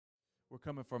We're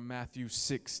coming from Matthew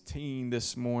 16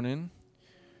 this morning,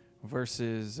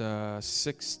 verses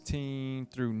 16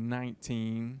 through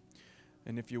 19.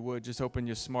 And if you would, just open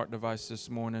your smart device this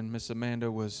morning. Miss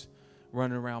Amanda was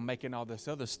running around making all this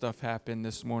other stuff happen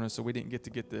this morning, so we didn't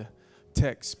get the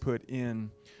text put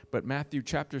in. But Matthew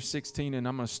chapter 16, and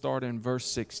I'm going to start in verse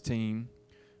 16.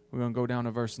 We're going to go down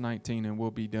to verse 19, and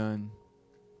we'll be done.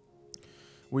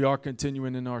 We are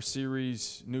continuing in our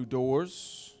series, New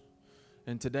Doors.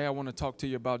 And today I want to talk to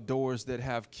you about doors that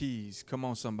have keys. Come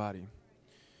on, somebody.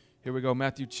 Here we go.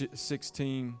 Matthew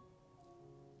 16,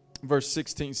 verse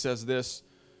 16 says this.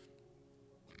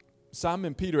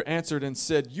 Simon Peter answered and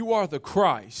said, "You are the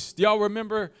Christ." Do y'all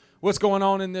remember what's going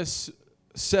on in this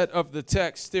set of the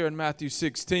text here in Matthew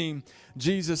 16?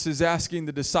 Jesus is asking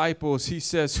the disciples, he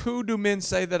says, "Who do men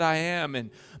say that I am?"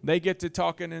 And they get to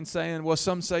talking and saying, well,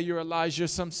 some say you're Elijah,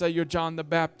 some say you're John the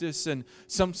Baptist, and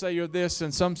some say you're this,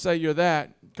 and some say you're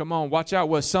that. Come on, watch out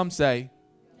what some say.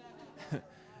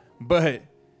 But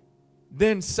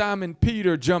then Simon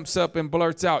Peter jumps up and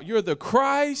blurts out, "You're the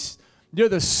Christ, you're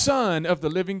the Son of the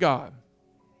living God."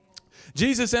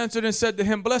 Jesus answered and said to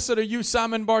him, "Blessed are you,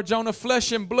 Simon Bar-Jonah.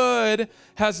 Flesh and blood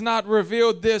has not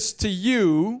revealed this to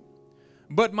you,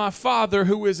 but my Father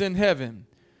who is in heaven.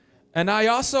 And I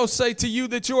also say to you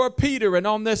that you are Peter, and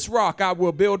on this rock I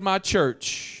will build my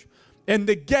church. And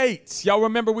the gates," y'all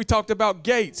remember we talked about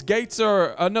gates. Gates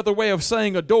are another way of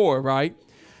saying a door, right?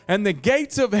 "And the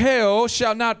gates of hell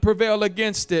shall not prevail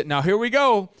against it." Now here we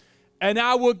go. "And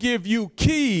I will give you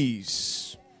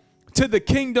keys to the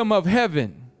kingdom of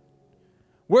heaven."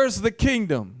 Where's the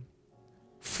kingdom?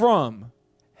 From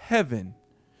heaven.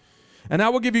 "And I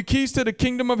will give you keys to the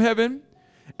kingdom of heaven.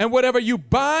 And whatever you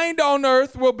bind on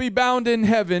earth will be bound in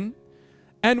heaven.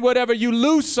 And whatever you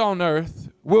loose on earth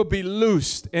will be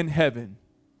loosed in heaven."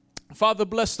 Father,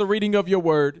 bless the reading of your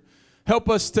word. Help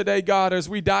us today, God, as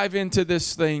we dive into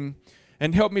this thing.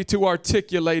 And help me to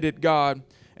articulate it, God,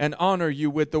 and honor you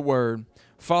with the word.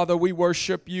 Father, we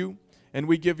worship you. And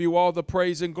we give you all the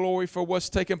praise and glory for what's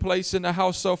taken place in the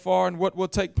house so far and what will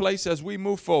take place as we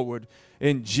move forward.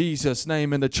 In Jesus'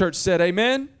 name. And the church said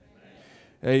amen.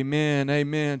 Amen.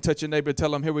 Amen. Touch your neighbor.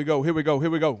 Tell them, here we go. Here we go. Here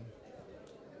we go.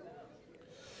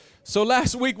 So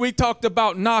last week we talked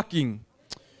about knocking.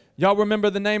 Y'all remember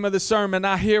the name of the sermon,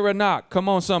 "I Hear a Knock." Come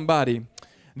on, somebody.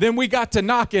 Then we got to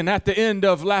knocking at the end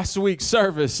of last week's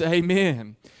service.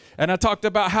 Amen. And I talked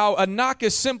about how a knock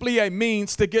is simply a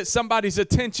means to get somebody's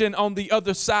attention on the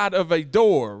other side of a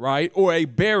door, right? Or a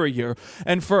barrier.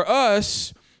 And for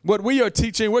us, what we are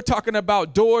teaching, we're talking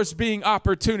about doors being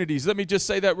opportunities. Let me just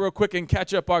say that real quick and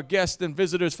catch up our guests and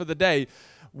visitors for the day.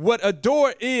 What a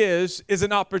door is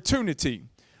an opportunity.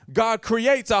 God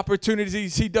creates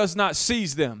opportunities. He does not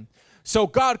seize them. So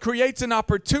God creates an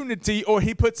opportunity, or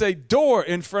he puts a door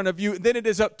in front of you. Then it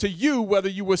is up to you whether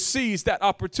you will seize that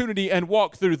opportunity and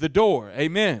walk through the door.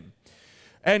 Amen.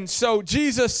 And so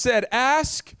Jesus said,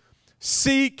 ask,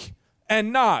 seek,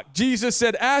 and knock. Jesus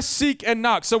said, ask, seek, and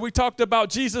knock. So we talked about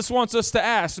Jesus wants us to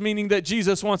ask, meaning that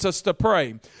Jesus wants us to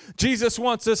pray. Jesus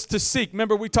wants us to seek.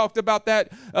 Remember, we talked about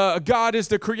that. God is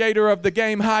the creator of the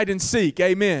game hide and seek.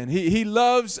 Amen. He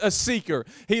loves a seeker.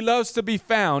 He loves to be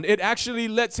found. It actually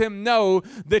lets him know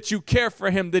that you care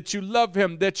for him, that you love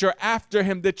him, that you're after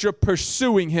him, that you're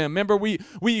pursuing him. Remember, we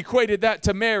equated that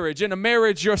to marriage. In a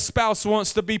marriage, your spouse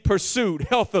wants to be pursued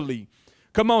healthily.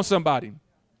 Come on, somebody.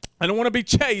 I don't want to be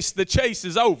chased. The chase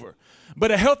is over. But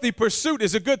a healthy pursuit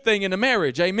is a good thing in a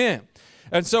marriage. Amen.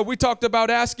 And so we talked about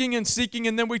asking and seeking,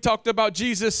 and then we talked about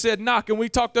Jesus said knock, and we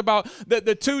talked about that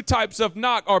the two types of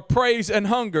knock are praise and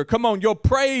hunger. Come on, your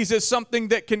praise is something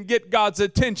that can get God's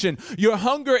attention. Your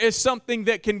hunger is something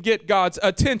that can get God's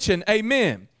attention.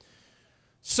 Amen.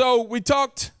 So we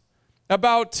talked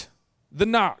about the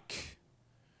knock.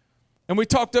 And we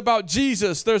talked about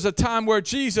Jesus. There's a time where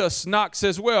Jesus knocks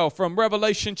as well. From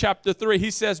Revelation chapter 3,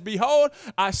 he says, "Behold,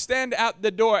 I stand at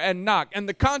the door and knock." And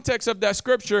the context of that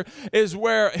scripture is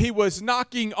where he was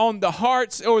knocking on the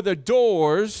hearts or the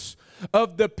doors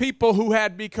of the people who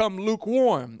had become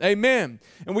lukewarm. Amen.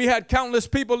 And we had countless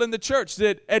people in the church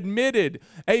that admitted,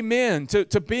 amen,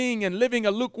 to being and living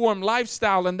a lukewarm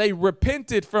lifestyle, and they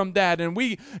repented from that. And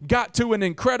we got to an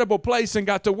incredible place and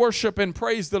got to worship and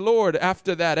praise the Lord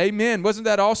after that. Amen. Wasn't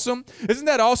that awesome? Isn't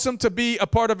that awesome to be a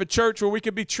part of a church where we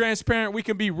can be transparent, we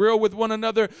can be real with one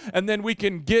another, and then we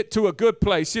can get to a good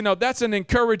place? You know, that's an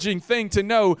encouraging thing to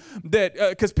know, that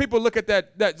because people look at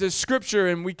that scripture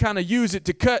and we kind of use it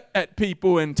to cut at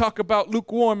people and talk about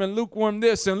lukewarm and lukewarm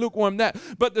this and lukewarm that.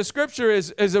 But the scripture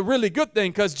is a really good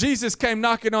thing, because Jesus came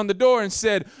knocking on the door and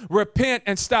said, repent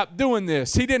and stop doing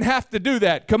this. He didn't have to do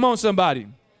that. Come on, somebody.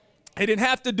 He didn't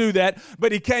have to do that,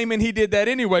 but he came and he did that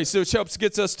anyway. So it helps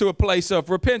gets us to a place of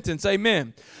repentance.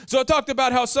 Amen. So I talked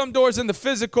about how some doors in the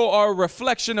physical are a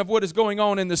reflection of what is going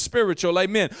on in the spiritual.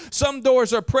 Amen. Some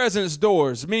doors are presence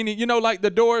doors, meaning, like the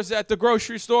doors at the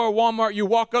grocery store, Walmart, you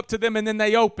walk up to them and then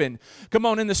they open. Come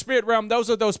on, in the spirit realm, those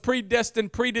are those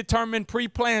predestined, predetermined,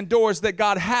 pre-planned doors that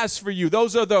God has for you.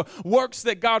 Those are the works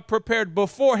that God prepared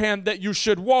beforehand that you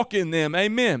should walk in them.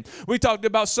 Amen. We talked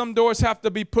about some doors have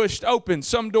to be pushed open.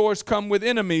 Some doors come with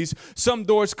enemies. Some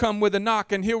doors come with a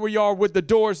knock. And here we are with the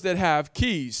doors that have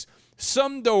keys.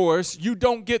 Some doors, you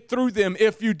don't get through them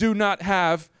if you do not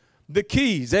have the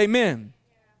keys. Amen.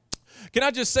 Can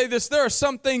I just say this? There are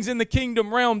some things in the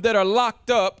kingdom realm that are locked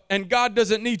up, and God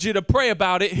doesn't need you to pray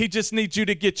about it. He just needs you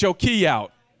to get your key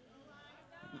out.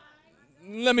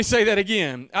 Let me say that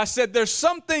again. I said there's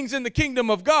some things in the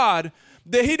kingdom of God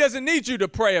that he doesn't need you to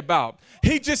pray about.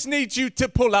 He just needs you to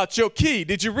pull out your key.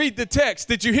 Did you read the text?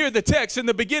 Did you hear the text in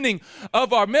the beginning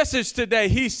of our message today?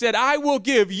 He said, I will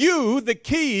give you the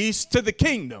keys to the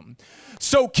kingdom.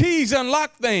 So keys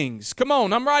unlock things. Come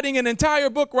on, I'm writing an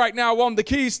entire book right now on the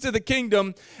keys to the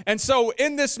kingdom. And so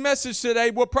in this message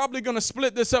today, we're probably going to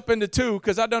split this up into two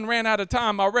because I done ran out of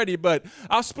time already. But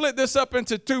I'll split this up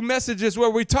into two messages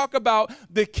where we talk about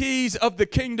the keys of the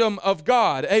kingdom of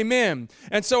God. Amen.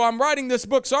 And so I'm writing this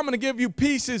book, so I'm going to give you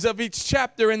pieces of each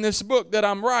chapter in this book that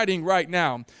I'm writing right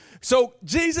now. So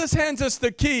Jesus hands us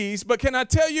the keys, but can I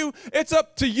tell you, it's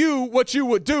up to you what you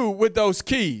would do with those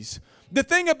keys. The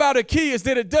thing about a key is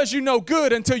that it does you no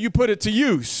good until you put it to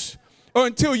use or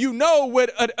until you know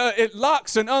what it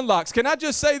locks and unlocks. Can I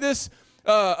just say this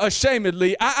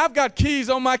ashamedly? I've got keys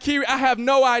on my key. I have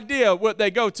no idea what they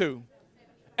go to.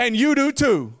 And you do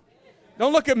too.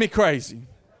 Don't look at me crazy.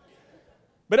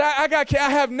 But I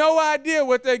have no idea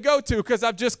what they go to because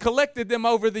I've just collected them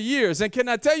over the years. And can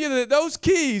I tell you that those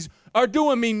keys are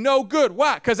doing me no good?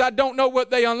 Why? Because I don't know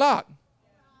what they unlock.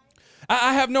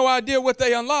 I have no idea what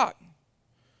they unlock.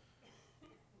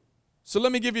 So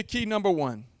let me give you key number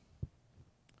one.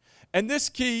 And this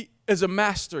key is a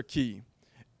master key.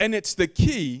 And it's the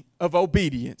key of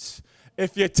obedience.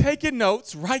 If you're taking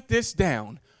notes, write this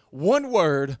down. One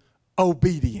word,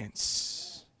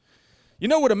 obedience. You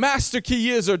know what a master key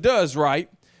is or does, right?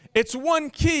 It's one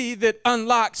key that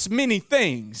unlocks many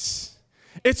things.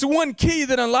 It's one key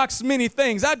that unlocks many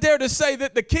things. I dare to say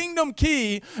that the kingdom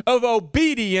key of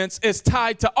obedience is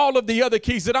tied to all of the other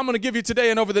keys that I'm going to give you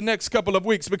today and over the next couple of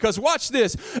weeks. Because watch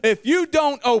this. If you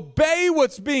don't obey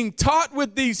what's being taught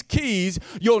with these keys,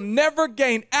 you'll never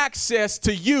gain access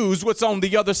to use what's on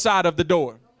the other side of the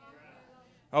door.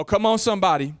 Oh, come on,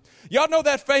 somebody. Y'all know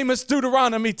that famous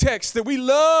Deuteronomy text that we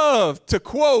love to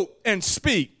quote and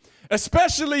speak,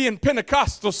 especially in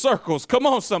Pentecostal circles. Come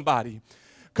on, somebody.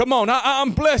 Come on,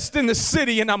 I'm blessed in the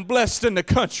city and I'm blessed in the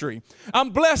country.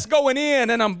 I'm blessed going in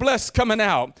and I'm blessed coming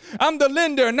out. I'm the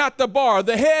lender and not the borrower,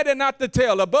 the head and not the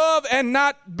tail, above and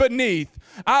not beneath.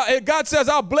 God says,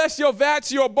 I'll bless your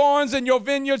vats, your barns, and your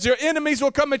vineyards. Your enemies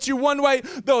will come at you one way.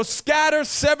 They'll scatter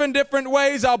 7 different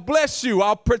ways. I'll bless you.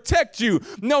 I'll protect you.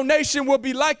 No nation will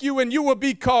be like you and you will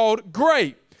be called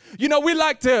great. You know, we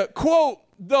like to quote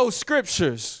those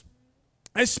scriptures,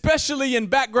 especially in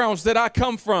backgrounds that I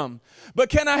come from. But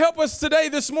can I help us today,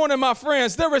 this morning, my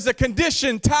friends? There is a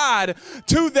condition tied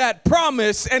to that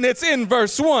promise, and it's in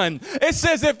verse 1. It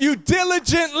says, if you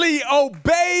diligently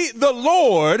obey the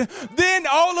Lord, then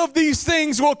all of these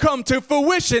things will come to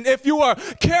fruition. If you are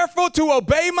careful to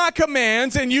obey my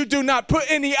commands and you do not put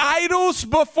any idols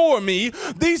before me,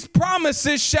 these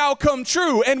promises shall come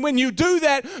true. And when you do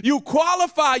that, you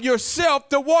qualify yourself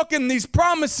to walk in these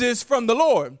promises from the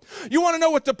Lord. You want to know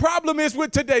what the problem is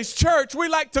with today's church? We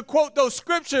like to quote those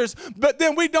scriptures, but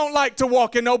then we don't like to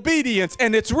walk in obedience,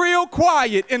 and it's real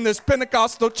quiet in this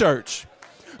Pentecostal church.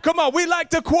 Come on, we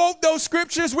like to quote those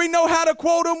scriptures. We know how to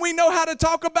quote them. We know how to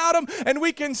talk about them, and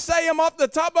we can say them off the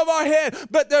top of our head.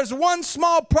 But there's one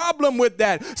small problem with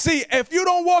that. See, if you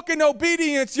don't walk in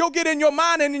obedience, you'll get in your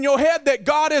mind and in your head that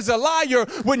God is a liar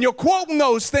when you're quoting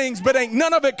those things, but ain't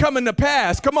none of it coming to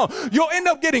pass. Come on, you'll end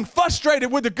up getting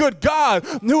frustrated with the good God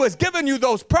who has given you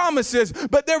those promises,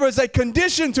 but there is a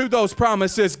condition to those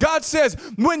promises. God says,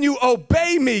 when you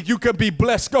obey me, you can be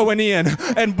blessed going in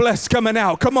and blessed coming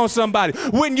out. Come on, somebody.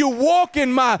 When you walk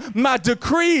in my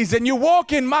decrees and you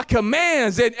walk in my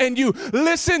commands and you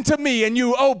listen to me and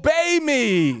you obey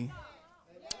me,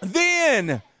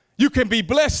 then you can be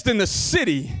blessed in the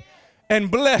city and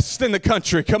blessed in the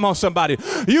country. Come on, somebody.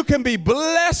 You can be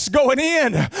blessed going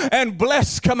in and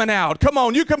blessed coming out. Come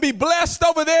on. You can be blessed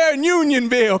over there in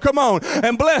Unionville. Come on.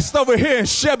 And blessed over here in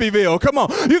Shelbyville. Come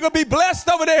on. You can be blessed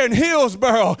over there in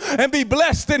Hillsborough and be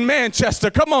blessed in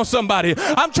Manchester. Come on, somebody.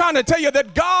 I'm trying to tell you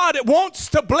that God wants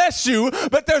to bless you,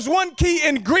 but there's one key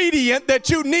ingredient that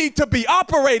you need to be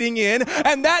operating in,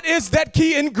 and that is that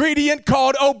key ingredient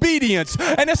called obedience.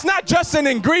 And it's not just an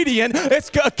ingredient, it's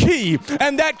a key.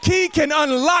 And that key can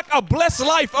unlock a blessed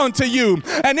life unto you.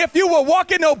 And if you will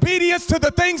walk in obedience to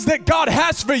the things that God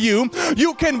has for you,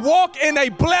 you can walk in a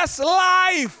blessed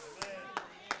life.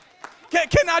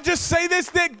 Can I just say this,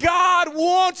 that God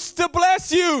wants to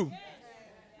bless you?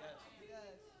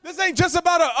 This ain't just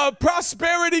about a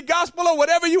prosperity gospel or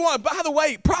whatever you want. By the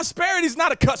way, prosperity is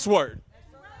not a cuss word.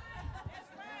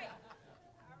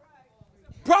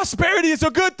 Prosperity is a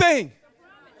good thing.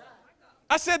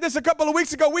 I said this a couple of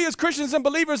weeks ago. We as Christians and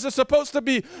believers are supposed to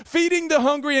be feeding the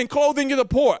hungry and clothing the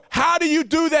poor. How do you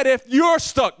do that if you're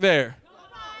stuck there?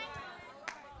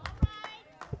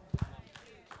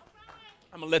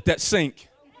 I'm going to let that sink.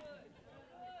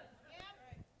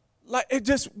 Like it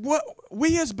just, what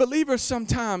we as believers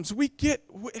sometimes,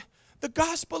 the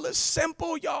gospel is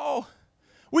simple, y'all.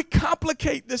 We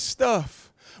complicate this stuff.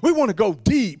 We want to go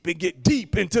deep and get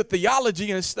deep into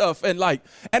theology and stuff. And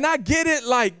I get it,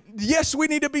 like, yes, we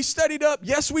need to be studied up.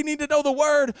 Yes, we need to know the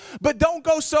word, but don't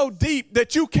go so deep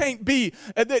that you can't be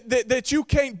that you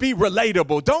can't be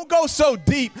relatable. Don't go so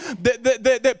deep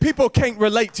that people can't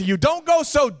relate to you. Don't go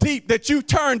so deep that you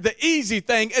turn the easy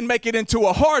thing and make it into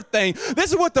a hard thing.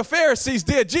 This is what the Pharisees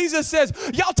did. Jesus says,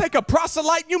 y'all take a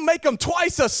proselyte, you make him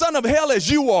twice a son of hell as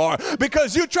you are,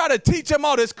 because you try to teach him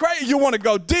all this crazy. You want to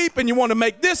go deep and you want to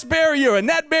make this barrier and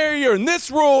this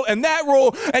rule and that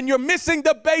rule, and you're missing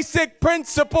the basic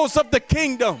principles of the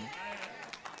kingdom.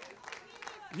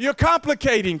 You're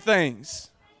complicating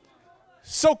things.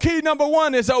 So key number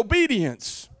one is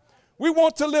obedience. We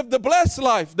want to live the blessed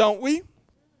life, don't we?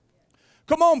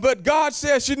 Come on, but God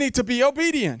says you need to be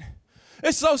obedient.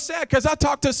 It's so sad because I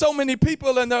talk to so many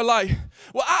people and they're like,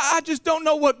 well, I just don't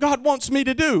know what God wants me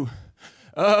to do.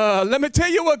 Let me tell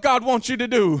you what God wants you to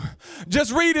do.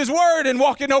 Just read his word and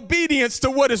walk in obedience to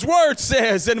what his word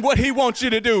says and what he wants you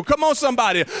to do. Come on,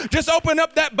 somebody. Just open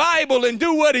up that Bible and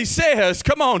do what he says.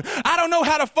 Come on. I don't know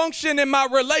how to function in my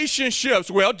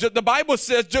relationships. Well, the Bible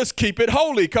says just keep it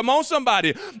holy. Come on,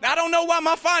 somebody. I don't know why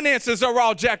my finances are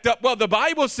all jacked up. Well, the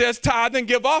Bible says tithe and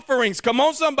give offerings. Come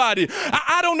on, somebody.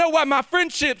 I don't know why my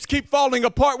friendships keep falling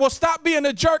apart. Well, stop being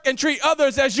a jerk and treat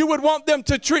others as you would want them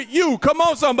to treat you. Come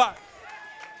on, somebody.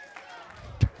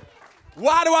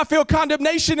 Why do I feel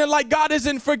condemnation and like God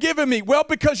isn't forgiving me? Well,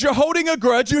 because you're holding a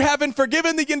grudge. You haven't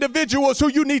forgiven the individuals who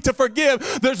you need to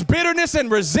forgive. There's bitterness and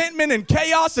resentment and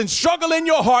chaos and struggle in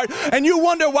your heart, and you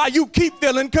wonder why you keep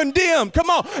feeling condemned.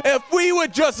 Come on. If we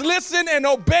would just listen and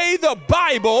obey the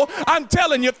Bible, I'm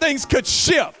telling you, things could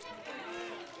shift.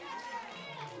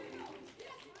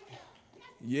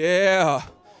 Yeah.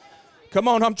 Come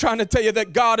on, I'm trying to tell you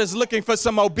that God is looking for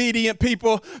some obedient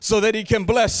people so that he can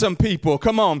bless some people.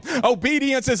 Come on.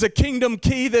 Obedience is a kingdom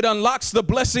key that unlocks the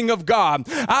blessing of God.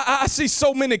 I see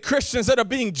so many Christians that are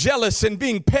being jealous and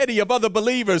being petty of other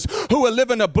believers who are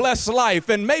living a blessed life.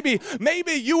 And maybe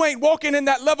you ain't walking in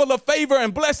that level of favor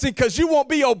and blessing because you won't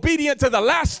be obedient to the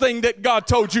last thing that God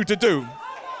told you to do.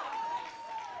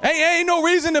 Ain't no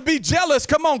reason to be jealous.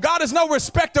 Come on, God is no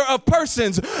respecter of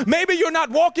persons. Maybe you're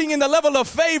not walking in the level of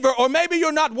favor, or maybe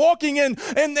you're not walking in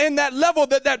that level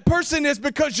that person is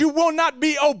because you will not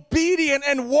be obedient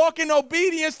and walk in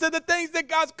obedience to the things that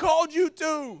God's called you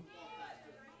to.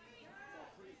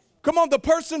 Come on, the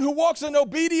person who walks in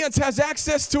obedience has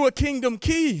access to a kingdom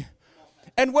key.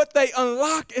 And what they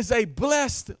unlock is a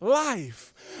blessed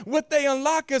life. What they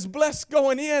unlock is blessed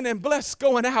going in and blessed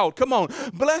going out. Come on.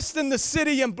 Blessed in the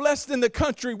city and blessed in the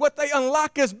country. What they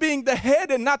unlock is being the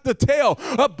head and not the tail,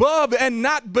 above and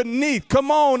not beneath.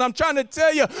 Come on. I'm trying to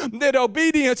tell you that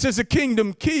obedience is a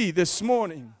kingdom key this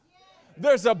morning.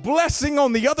 There's a blessing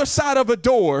on the other side of a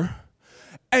door.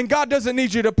 And God doesn't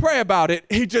need you to pray about it.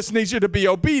 He just needs you to be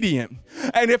obedient.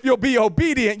 And if you'll be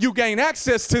obedient, you gain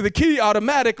access to the key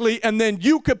automatically, and then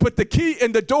you could put the key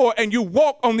in the door and you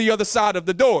walk on the other side of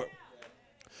the door.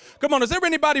 Come on, is there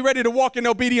anybody ready to walk in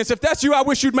obedience? If that's you, I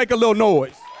wish you'd make a little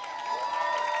noise.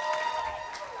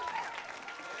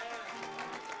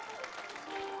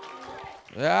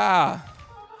 Yeah.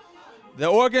 The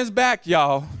organ's back,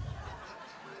 y'all.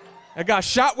 I got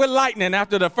shot with lightning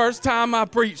after the first time I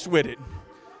preached with it.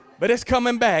 But it's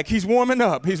coming back. He's warming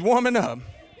up. He's warming up.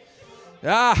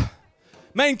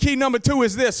 Main key number 2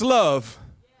 is this, love.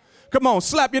 Come on,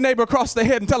 slap your neighbor across the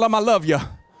head and tell him I love you.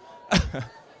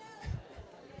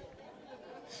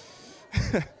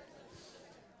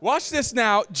 Watch this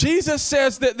now. Jesus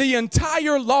says that the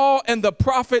entire law and the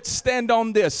prophets stand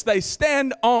on this. They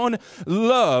stand on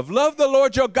love. Love the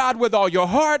Lord your God with all your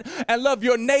heart and love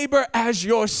your neighbor as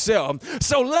yourself.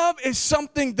 So love is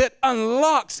something that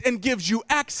unlocks and gives you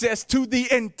access to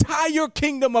the entire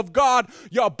kingdom of God.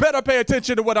 Y'all better pay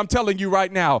attention to what I'm telling you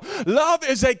right now. Love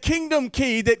is a kingdom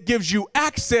key that gives you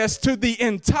access to the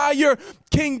entire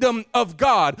kingdom of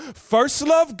God. First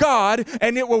love God,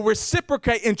 and it will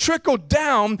reciprocate and trickle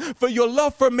down for your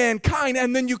love for mankind,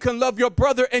 and then you can love your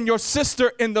brother and your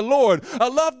sister in the Lord. A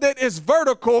love that is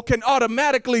vertical can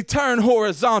automatically turn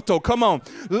horizontal. Come on.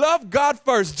 Love God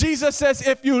first. Jesus says,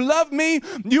 if you love me,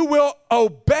 you will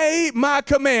obey my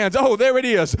commands. Oh, there it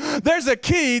is. There's a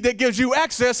key that gives you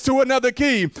access to another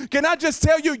key. Can I just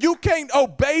tell you, you can't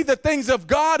obey the things of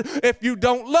God if you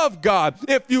don't love God.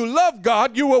 If you love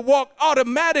God, you will walk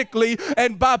automatically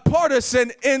and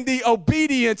bipartisan in the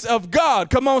obedience of God.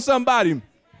 Come on, somebody.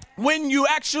 When you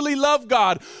actually love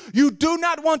God, you do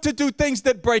not want to do things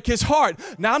that break his heart.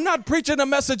 Now, I'm not preaching a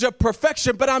message of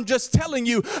perfection, but I'm just telling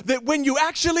you that when you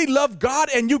actually love God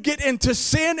and you get into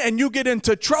sin and you get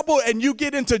into trouble and you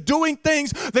get into doing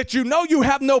things that you know you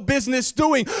have no business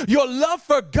doing, your love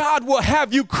for God will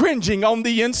have you cringing on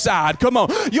the inside. Come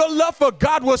on. Your love for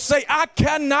God will say, I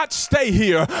cannot stay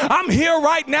here. I'm here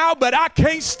right now, but I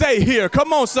can't stay here.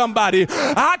 Come on, somebody.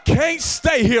 I can't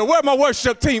stay here. Where my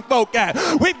worship team folk at?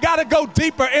 We've got to go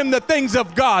deeper in the things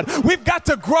of God. We've got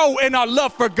to grow in our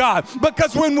love for God,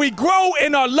 because when we grow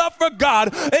in our love for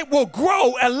God, it will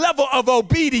grow a level of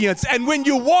obedience. And when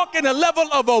you walk in a level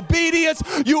of obedience,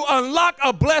 you unlock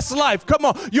a blessed life. Come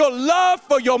on. Your love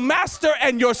for your master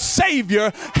and your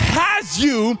savior has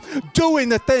you doing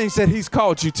the things that he's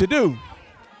called you to do.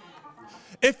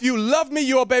 If you love me,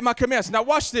 you obey my commands. Now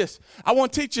watch this. I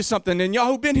want to teach you something. And y'all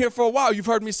who've been here for a while, you've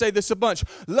heard me say this a bunch.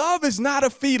 Love is not a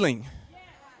feeling.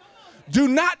 Do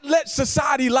not let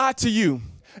society lie to you.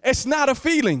 It's not a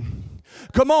feeling.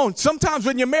 Come on. Sometimes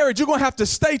when you're married, you're going to have to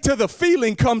stay till the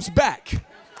feeling comes back.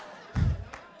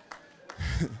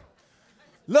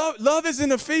 Love isn't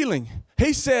a feeling.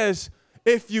 He says,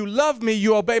 if you love me,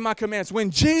 you obey my commands. When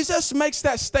Jesus makes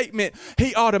that statement,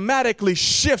 he automatically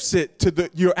shifts it to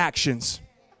your actions.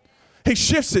 He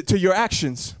shifts it to your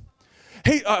actions.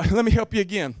 Let me help you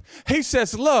again. He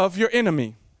says, love your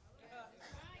enemy.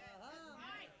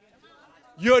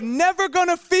 You're never going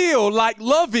to feel like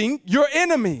loving your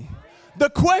enemy.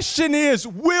 The question is,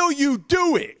 will you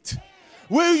do it?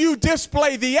 Will you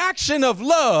display the action of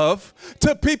love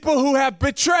to people who have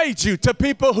betrayed you, to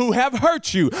people who have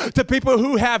hurt you, to people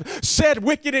who have said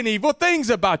wicked and evil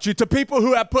things about you, to people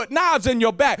who have put knives in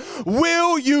your back?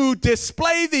 Will you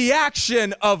display the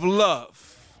action of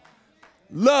love?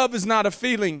 Love is not a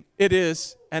feeling. It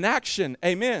is an action.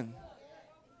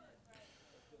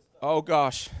 Oh,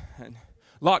 gosh.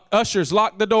 Ushers,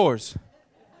 lock the doors.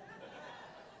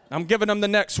 I'm giving them the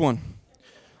next one.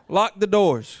 Lock the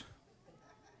doors.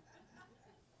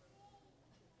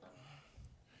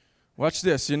 Watch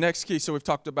this. Your next key. So we've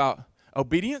talked about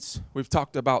obedience. We've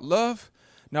talked about love.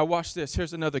 Now watch this.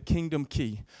 Here's another kingdom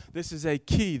key. This is a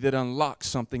key that unlocks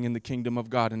something in the kingdom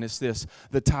of God, and it's this: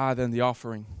 the tithe and the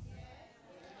offering.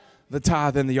 The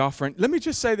tithe and the offering. Let me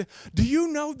just say that. Do you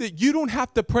know that you don't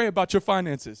have to pray about your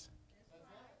finances?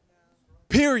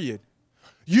 Period.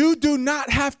 You do not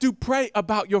have to pray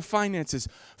about your finances.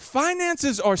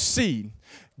 Finances are seed.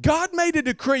 God made a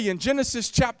decree in Genesis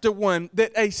chapter 1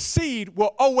 that a seed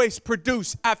will always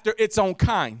produce after its own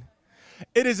kind.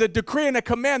 It is a decree and a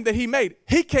command that he made.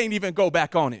 He can't even go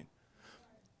back on it.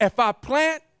 If I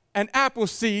plant an apple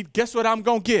seed, guess what I'm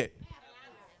going to get?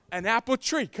 An apple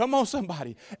tree. Come on,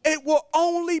 somebody. It will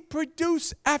only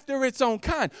produce after its own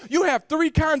kind. You have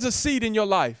three kinds of seed in your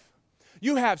life.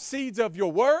 You have seeds of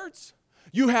your words,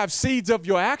 you have seeds of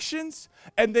your actions,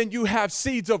 and then you have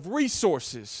seeds of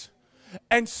resources.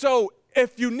 And so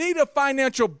if you need a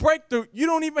financial breakthrough, you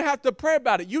don't even have to pray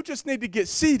about it. You just need to get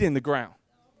seed in the ground.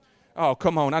 Oh,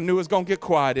 come on. I knew it was going to get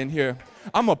quiet in here.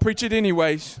 I'm going to preach it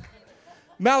anyways.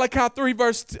 Malachi 3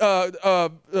 verse, I'm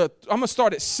going to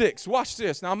start at 6. Watch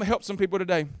this. Now I'm going to help some people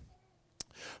today.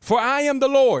 For I am the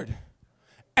Lord,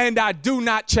 and I do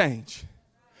not change.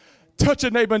 Touch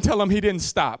your neighbor and tell him he didn't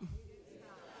stop.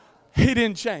 He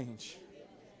didn't change.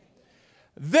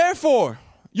 Therefore,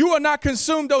 you are not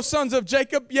consumed, O sons of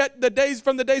Jacob, yet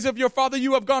from the days of your father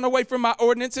you have gone away from my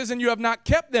ordinances, and you have not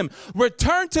kept them.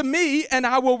 Return to me, and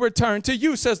I will return to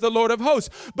you, says the Lord of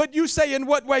hosts. But you say, in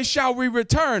what way shall we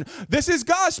return? This is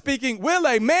God speaking. Will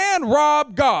a man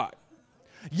rob God?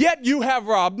 Yet you have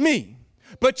robbed me.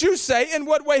 But you say, in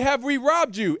what way have we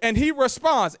robbed you? And he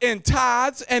responds, in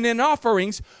tithes and in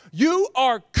offerings. You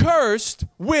are cursed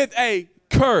with a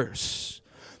curse.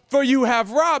 For you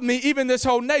have robbed me, even this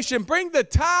whole nation. Bring the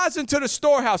tithes into the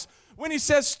storehouse. When he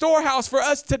says storehouse for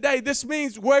us today, this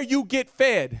means where you get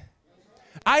fed.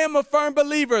 I am a firm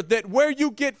believer that where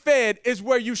you get fed is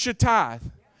where you should tithe.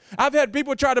 I've had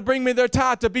people try to bring me their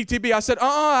tithe to BTB. I said,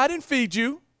 I didn't feed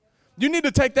you. You need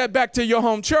to take that back to your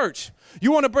home church.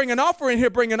 You want to bring an offering here,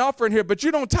 bring an offering here, but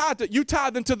you don't tithe it. You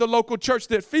tithe into the local church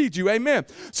that feeds you. Amen.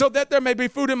 So that there may be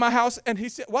food in my house. And he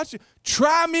said, watch it.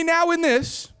 Try me now in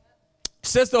this,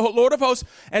 says the Lord of hosts,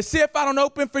 and see if I don't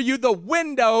open for you the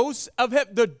windows of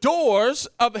the doors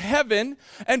of heaven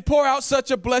and pour out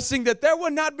such a blessing that there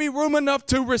will not be room enough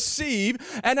to receive.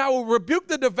 And I will rebuke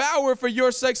the devourer for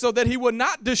your sake, so that he will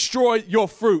not destroy your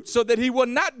fruit, so that he will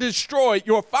not destroy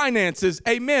your finances.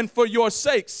 Amen. For your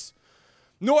sakes.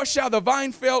 Nor shall the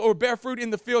vine fail or bear fruit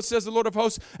in the field, says the Lord of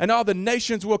hosts, and all the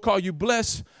nations will call you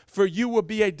blessed, for you will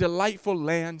be a delightful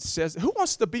land, says. Who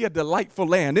wants to be a delightful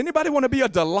land? Anybody want to be a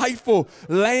delightful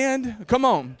land? Come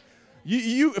on.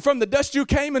 You from the dust you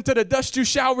came, into the dust you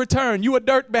shall return. You a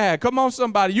dirt bag. Come on,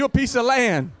 somebody. You a piece of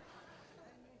land.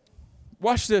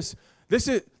 Watch this. This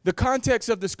is the context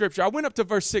of the scripture. I went up to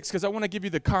verse 6 because I want to give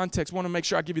you the context. I want to make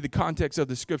sure I give you the context of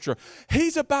the scripture.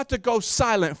 He's about to go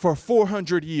silent for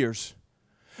 400 years.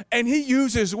 And he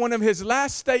uses one of his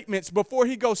last statements before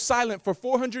he goes silent for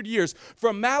 400 years.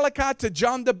 From Malachi to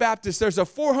John the Baptist, there's a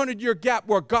 400-year gap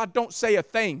where God don't say a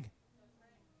thing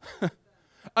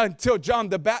until John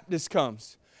the Baptist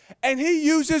comes. And he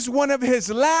uses one of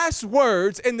his last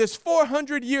words in this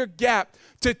 400-year gap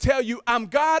to tell you, I'm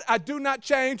God, I do not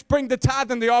change. Bring the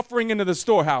tithe and the offering into the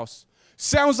storehouse.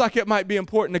 Sounds like it might be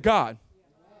important to God.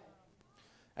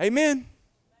 Amen.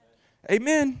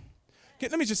 Amen.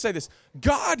 Let me just say this.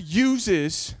 God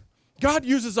uses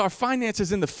our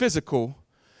finances in the physical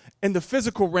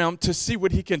realm to see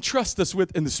what he can trust us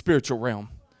with in the spiritual realm.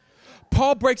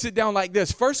 Paul breaks it down like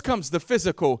this. First comes the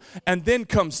physical, and then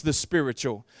comes the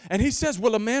spiritual. And he says,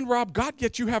 will a man rob God?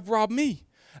 Yet you have robbed me.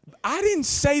 I didn't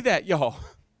say that, y'all.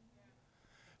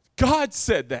 God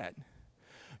said that.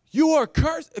 You are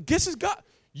cursed. This is God.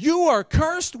 You are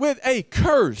cursed with a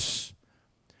curse.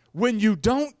 When you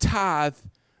don't tithe,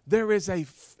 there is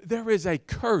a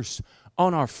curse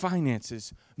on our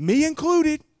finances. Me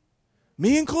included.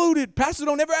 Pastor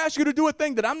don't ever ask you to do a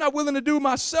thing that I'm not willing to do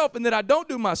myself and that I don't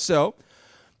do myself.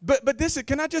 But this,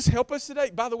 can I just help us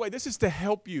today? By the way, this is to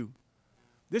help you.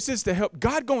 This is to help.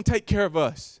 God going to take care of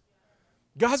us.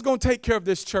 God's going to take care of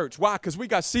this church. Why? Because we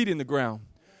got seed in the ground.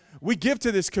 We give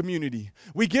to this community.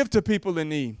 We give to people in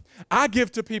need. I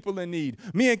give to people in need.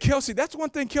 Me and Kelsey, that's one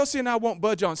thing Kelsey and I won't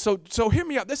budge on. So hear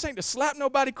me out. This ain't to slap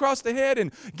nobody across the head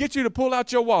and get you to pull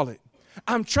out your wallet.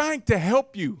 I'm trying to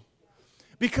help you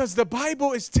because the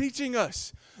Bible is teaching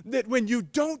us that when you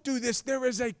don't do this, there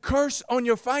is a curse on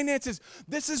your finances.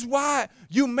 This is why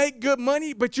you make good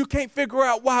money, but you can't figure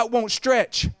out why it won't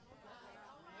stretch.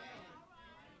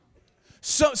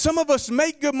 So, some of us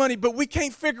make good money, but we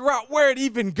can't figure out where it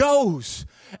even goes.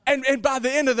 And by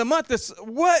the end of the month, it's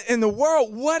what in the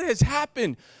world, what has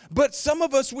happened? But some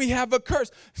of us, we have a curse.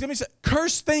 Let me say,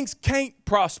 cursed things can't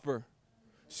prosper.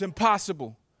 It's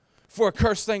impossible for a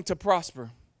cursed thing to prosper.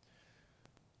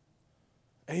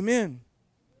 Amen.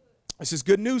 This is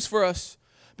good news for us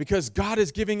because God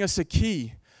is giving us a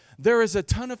key. There is a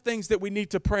ton of things that we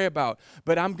need to pray about,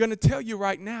 but I'm going to tell you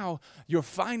right now, your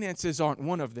finances aren't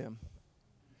one of them.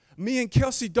 Me and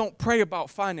Kelsey don't pray about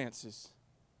finances.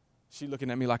 She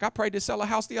looking at me like, I prayed to sell a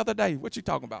house the other day. What you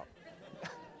talking about?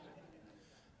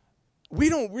 We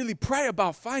don't really pray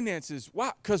about finances.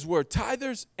 Why? Because we're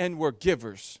tithers and we're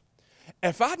givers.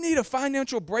 If I need a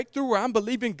financial breakthrough where I'm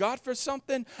believing God for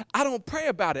something, I don't pray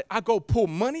about it. I go pull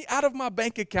money out of my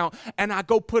bank account and I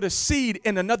go put a seed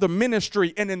in another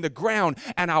ministry and in the ground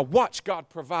and I watch God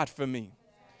provide for me.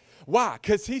 Why?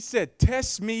 Because he said,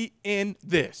 test me in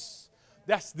this.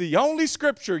 That's the only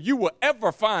scripture you will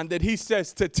ever find that he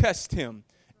says to test him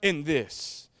in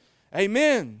this.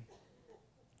 Amen.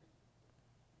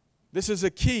 This is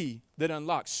a key that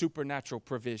unlocks supernatural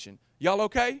provision. Y'all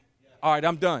okay? Yeah. All right,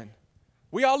 I'm done.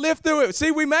 We all lived through it.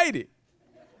 See, we made it.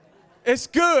 It's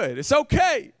good. It's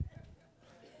okay.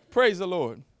 Praise the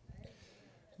Lord.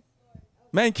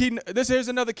 Main key, here's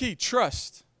another key,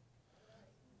 trust.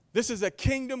 This is a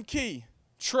kingdom key.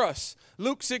 Trust.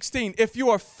 Luke 16, if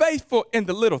you are faithful in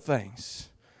the little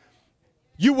things,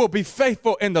 you will be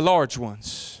faithful in the large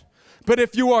ones. But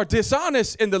if you are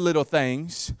dishonest in the little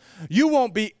things, you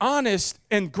won't be honest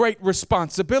in great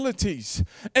responsibilities.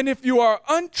 And if you are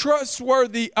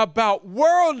untrustworthy about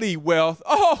worldly wealth,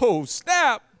 oh,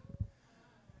 snap.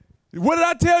 What did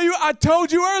I tell you? I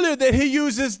told you earlier that he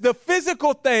uses the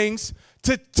physical things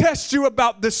to test you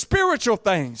about the spiritual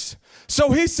things.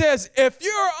 So he says, if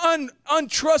you're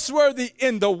untrustworthy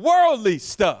in the worldly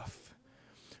stuff,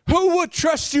 who will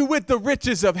trust you with the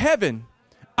riches of heaven?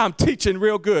 I'm teaching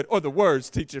real good, or the word's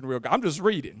teaching real good. I'm just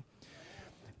reading.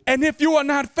 And if you are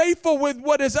not faithful with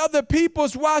what is other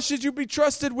people's, why should you be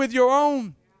trusted with your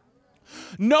own?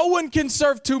 No one can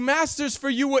serve two masters, for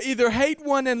you will either hate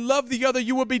one and love the other.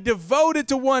 You will be devoted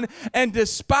to one and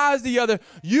despise the other.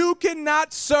 You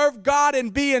cannot serve God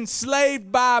and be enslaved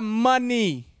by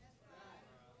money.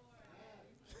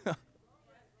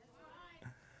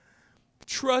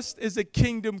 Trust is a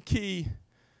kingdom key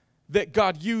that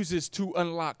God uses to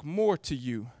unlock more to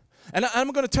you. And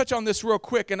I'm going to touch on this real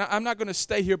quick, and I'm not going to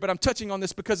stay here, but I'm touching on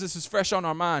this because this is fresh on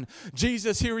our mind.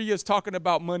 Jesus, here he is talking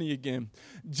about money again.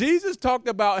 Jesus talked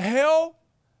about hell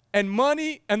and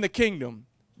money and the kingdom.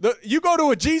 You go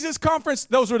to a Jesus conference,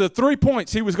 those were the 3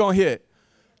 points he was going to hit.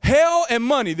 Hell and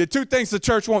money, the two things the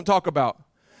church won't talk about.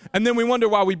 And then we wonder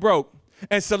why we broke.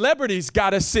 And celebrities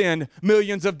got to send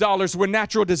millions of dollars when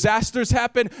natural disasters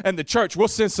happen, and the church will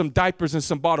send some diapers and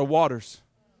some bottled waters.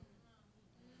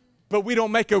 But we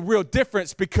don't make a real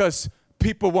difference because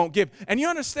people won't give. And you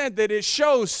understand that it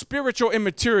shows spiritual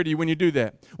immaturity when you do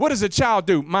that. What does a child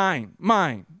do? Mine,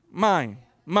 mine, mine,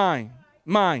 mine,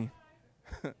 mine.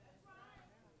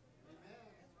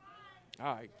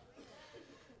 All right.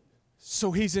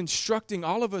 So he's instructing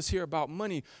all of us here about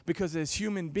money because as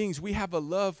human beings, we have a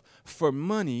love for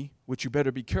money, which you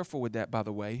better be careful with that, by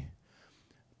the way.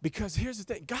 Because here's the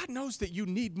thing. God knows that you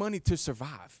need money to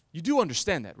survive. You do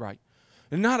understand that, right?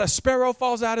 And not a sparrow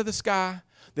falls out of the sky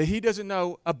that he doesn't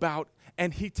know about,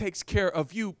 and he takes care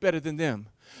of you better than them.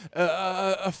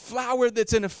 A flower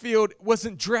that's in a field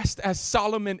wasn't dressed as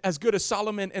good as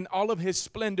Solomon in all of his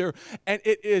splendor, and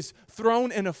it is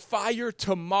thrown in a fire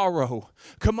tomorrow.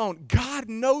 Come on, God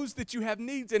knows that you have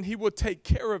needs, and he will take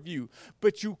care of you.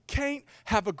 But you can't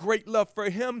have a great love for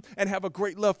him and have a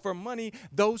great love for money.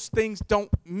 Those things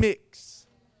don't mix.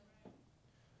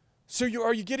 So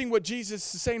are you getting what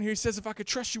Jesus is saying here? He says, if I could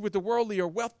trust you with the worldly or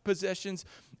wealth possessions,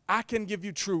 I can give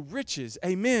you true riches.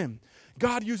 Amen.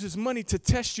 God uses money to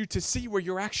test you to see where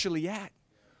you're actually at.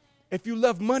 If you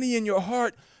love money in your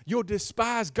heart, you'll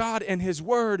despise God and his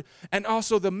word, and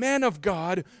also the man of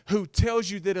God who tells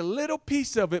you that a little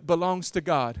piece of it belongs to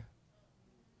God.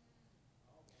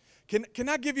 Can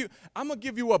I give you, I'm going to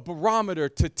give you a barometer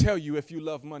to tell you if you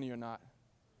love money or not.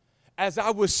 As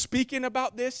I was speaking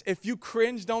about this, if you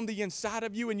cringed on the inside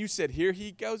of you and you said, here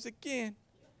he goes again.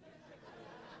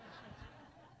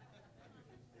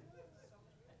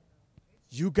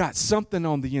 You got something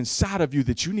on the inside of you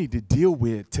that you need to deal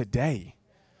with today.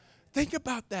 Think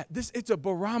about that. It's a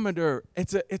barometer.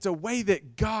 It's a way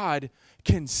that God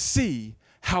can see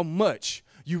how much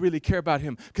you really care about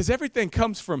him. Because everything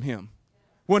comes from him.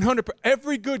 100%.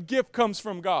 Every good gift comes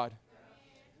from God.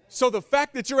 So the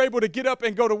fact that you're able to get up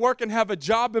and go to work and have a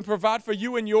job and provide for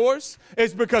you and yours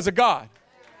is because of God.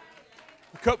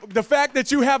 The fact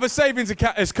that you have a savings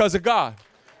account is because of God.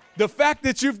 The fact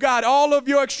that you've got all of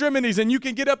your extremities and you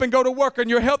can get up and go to work and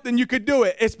your health and you could do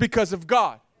it, it's because of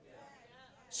God.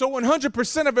 So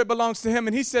 100% of it belongs to him.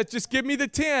 And he said, just give me the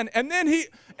 10. And then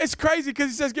it's crazy because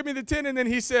he says, give me the 10. And then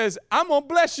he says, I'm going to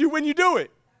bless you when you do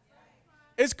it.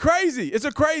 It's crazy. It's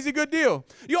a crazy good deal.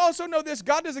 You also know this.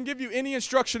 God doesn't give you any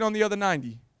instruction on the other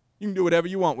 90. You can do whatever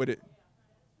you want with it.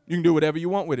 You can do whatever you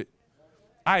want with it.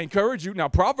 I encourage you. Now,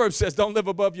 Proverbs says don't live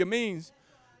above your means.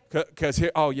 Because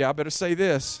here, I better say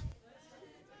this.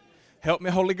 Help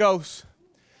me, Holy Ghost.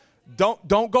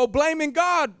 Don't go blaming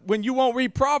God when you won't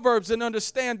read Proverbs and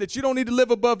understand that you don't need to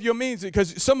live above your means.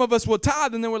 Because some of us will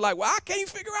tithe and then we're like, well, I can't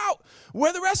figure out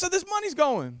where the rest of this money's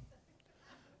going.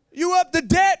 You up the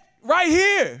debt right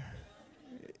here.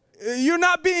 You're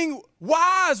not being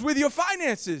wise with your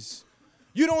finances.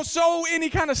 You don't sow any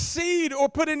kind of seed or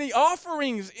put any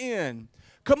offerings in.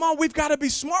 Come on, we've got to be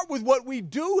smart with what we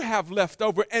do have left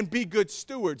over and be good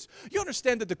stewards. You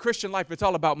understand that the Christian life, it's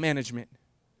all about management.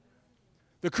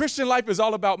 The Christian life is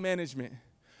all about management.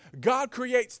 God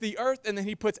creates the earth and then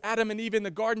he puts Adam and Eve in the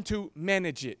garden to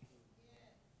manage it.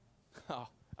 Oh,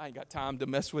 I ain't got time to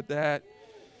mess with that.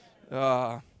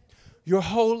 Your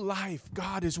whole life,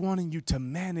 God is wanting you to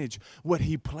manage what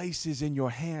he places in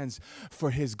your hands for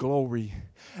his glory.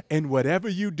 And whatever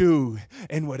you do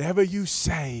and whatever you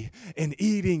say in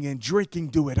eating and drinking,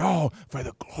 do it all for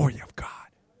the glory of God.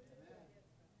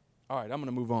 All right, I'm going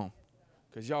to move on.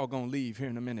 because y'all going to leave here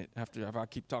in a minute after if I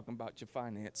keep talking about your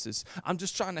finances. I'm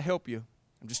just trying to help you.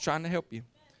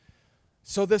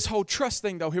 So this whole trust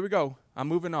thing, though, here we go. I'm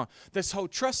moving on. This whole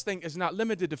trust thing is not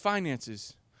limited to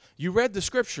finances. You read the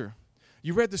scripture.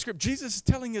 Jesus is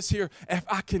telling us here, if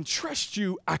I can trust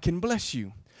you, I can bless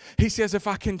you. He says, if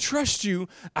I can trust you,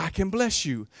 I can bless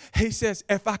you. He says,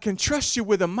 if I can trust you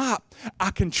with a mop, I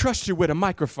can trust you with a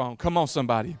microphone. Come on,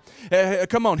 somebody.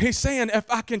 Come on. He's saying, if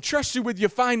I can trust you with your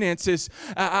finances,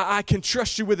 I can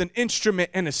trust you with an instrument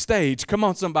and a stage. Come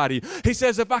on, somebody. He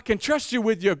says, if I can trust you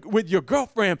with your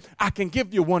girlfriend, I can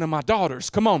give you one of my daughters.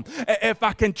 Come on. If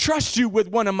I can trust you with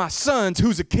one of my sons,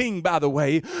 who's a king, by the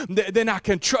way, then I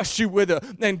can trust you with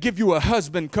and give you a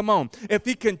husband. Come on. If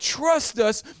he can trust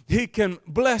us, he can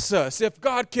bless us. If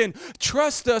God can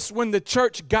trust us when the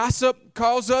church gossip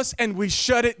calls us and we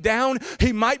shut it down,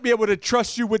 he might be able to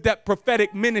trust you with that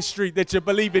prophetic ministry that you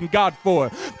believe in God for.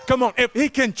 Come on. If he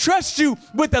can trust you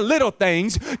with the little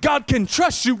things, God can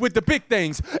trust you with the big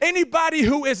things. Anybody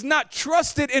who is not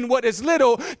trusted in what is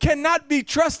little cannot be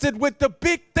trusted with the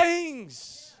big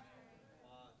things.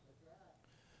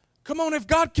 Come on. If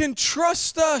God can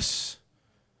trust us,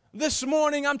 this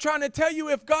morning, I'm trying to tell you,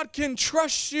 if God can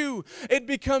trust you, it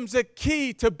becomes a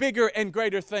key to bigger and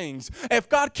greater things. If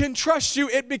God can trust you,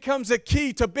 it becomes a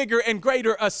key to bigger and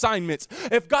greater assignments.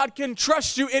 If God can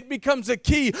trust you, it becomes a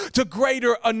key to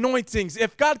greater anointings.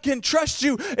 If God can trust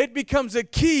you, it becomes a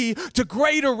key to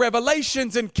greater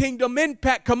revelations and kingdom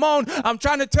impact. Come on, I'm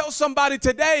trying to tell somebody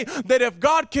today that if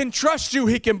God can trust you,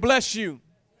 he can bless you.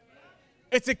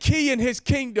 It's a key in his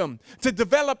kingdom to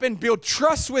develop and build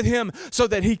trust with him so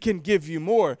that he can give you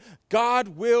more. God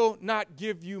will not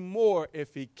give you more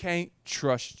if he can't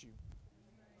trust you.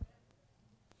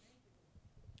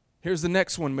 Here's the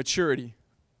next one, maturity.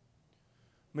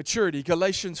 Maturity.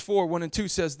 Galatians 4:1-2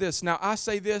 says this. Now I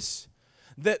say this,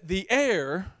 that the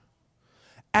heir,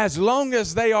 as long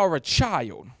as they are a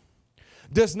child,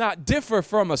 does not differ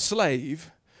from a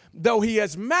slave, though he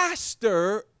is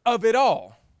master of it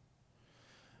all,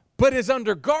 but is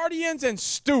under guardians and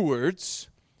stewards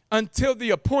until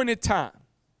the appointed time.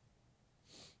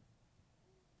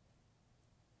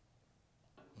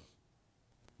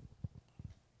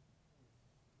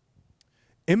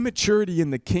 Immaturity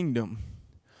in the kingdom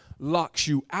locks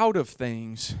you out of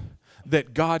things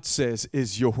that God says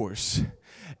is yours.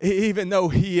 Even though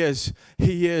he is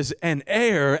an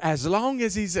heir, as long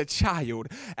as he's a child,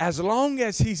 as long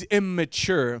as he's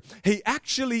immature, he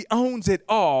actually owns it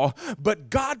all. But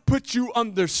God puts you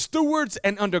under stewards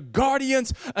and under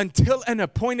guardians until an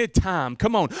appointed time.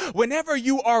 Come on. Whenever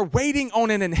you are waiting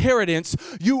on an inheritance,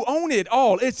 you own it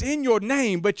all. It's in your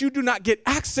name, but you do not get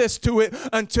access to it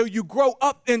until you grow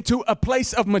up into a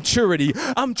place of maturity.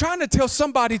 I'm trying to tell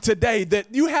somebody today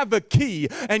that you have a key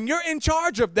and you're in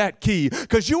charge of that key,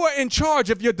 because you are in charge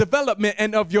of your development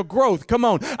and of your growth. Come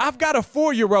on. I've got a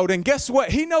 4-year-old, and guess what?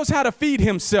 He knows how to feed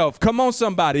himself. Come on,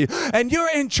 somebody. And you're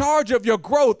in charge of your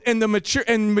growth and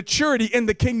maturity in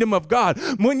the kingdom of God.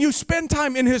 When you spend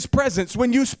time in his presence,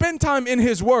 when you spend time in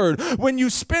his word, when you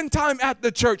spend time at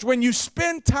the church, when you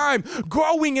spend time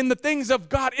growing in the things of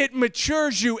God, it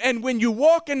matures you. And when you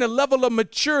walk in the level of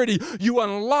maturity, you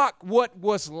unlock what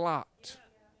was locked.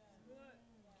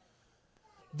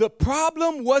 The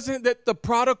problem wasn't that the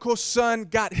prodigal son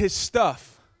got his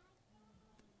stuff.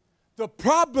 The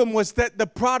problem was that the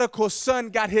prodigal son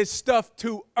got his stuff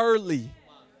too early.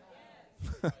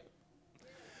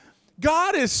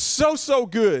 God is so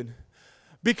good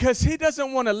because he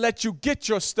doesn't want to let you get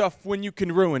your stuff when you can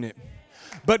ruin it.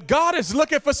 But God is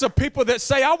looking for some people that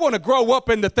say, I want to grow up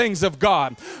in the things of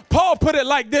God. Paul put it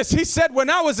like this. He said,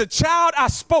 when I was a child, I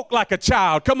spoke like a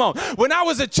child. Come on. When I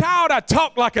was a child, I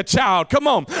talked like a child. Come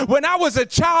on. When I was a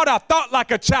child, I thought like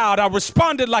a child. I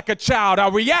responded like a child. I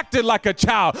reacted like a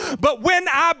child. But when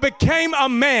I became a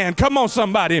man, come on,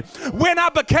 somebody. When I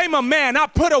became a man, I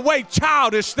put away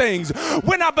childish things.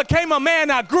 When I became a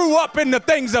man, I grew up in the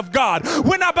things of God.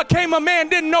 When I became a man,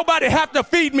 didn't nobody have to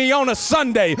feed me on a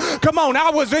Sunday. Come on.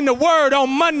 I was in the Word on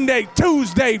Monday,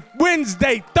 Tuesday,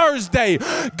 Wednesday, Thursday.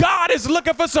 God is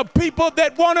looking for some people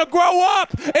that want to grow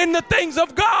up in the things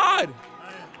of God.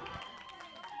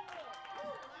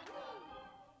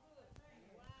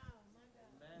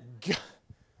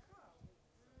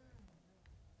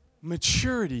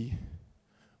 Maturity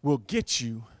will get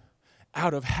you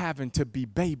out of having to be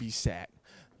babysat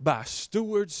by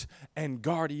stewards and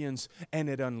guardians, and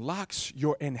it unlocks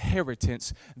your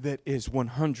inheritance that is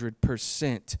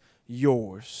 100%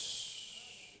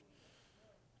 yours.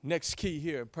 Next key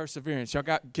here, perseverance.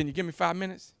 Can you give me 5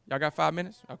 minutes? Y'all got 5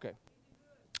 minutes? Okay.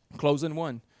 Closing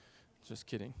one. Just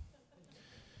kidding.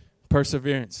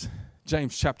 Perseverance.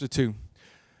 James chapter 2,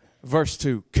 verse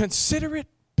 2. Consider it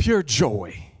pure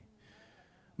joy,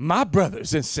 my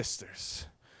brothers and sisters,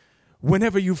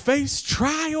 whenever you face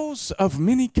trials of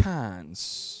many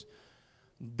kinds.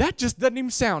 That just doesn't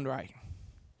even sound right.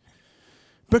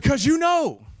 Because you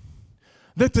know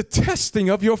that the testing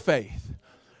of your faith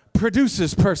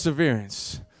produces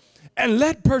perseverance. And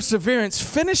let perseverance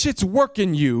finish its work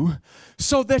in you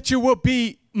so that you will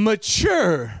be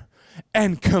mature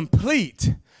and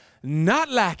complete, not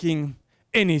lacking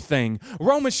anything.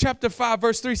 Romans chapter 5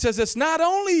 verse 3 says it's not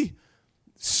only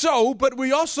so, but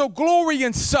we also glory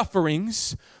in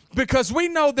sufferings, because we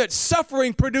know that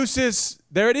suffering produces,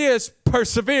 there it is,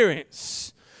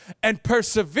 perseverance. And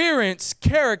perseverance,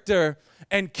 character,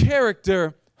 and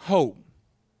character, hope.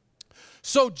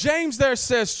 So James there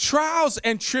says trials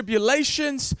and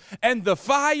tribulations and the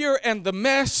fire and the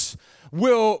mess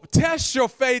will test your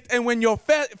faith. And when your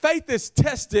faith is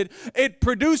tested, it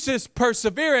produces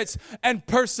perseverance, and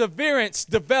perseverance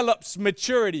develops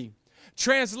maturity.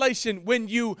 Translation, when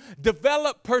you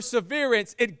develop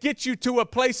perseverance, it gets you to a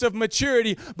place of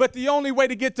maturity. But the only way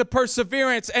to get to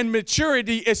perseverance and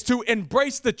maturity is to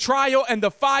embrace the trial and the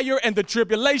fire and the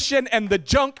tribulation and the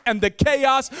junk and the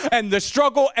chaos and the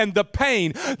struggle and the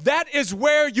pain. That is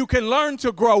where you can learn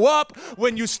to grow up,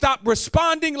 when you stop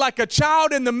responding like a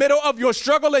child in the middle of your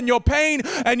struggle and your pain,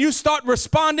 and you start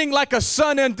responding like a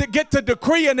son and get to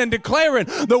decreeing and declaring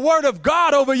the word of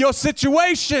God over your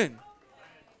situation.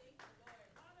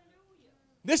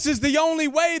 This is the only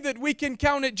way that we can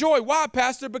count it joy. Why,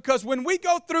 Pastor? Because when we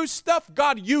go through stuff,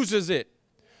 God uses it.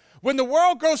 When the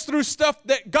world goes through stuff,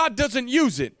 that God doesn't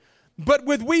use it. But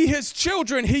with we, his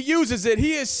children, he uses it.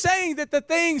 He is saying that the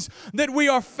things that we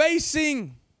are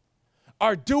facing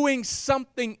are doing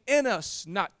something in us,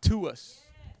 not to us.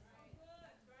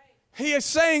 He is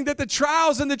saying that the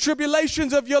trials and the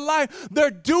tribulations of your life, they're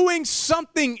doing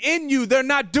something in you. They're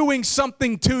not doing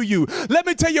something to you. Let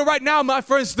me tell you right now, my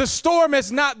friends, the storm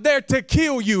is not there to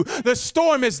kill you. The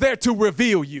storm is there to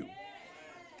reveal you.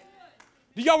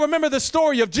 Do y'all remember the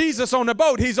story of Jesus on a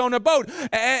boat? He's on a boat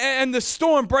and the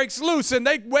storm breaks loose, and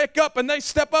they wake up and they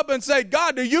step up and say,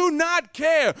 God, do you not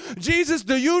care? Jesus,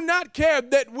 do you not care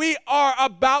that we are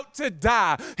about to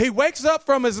die? He wakes up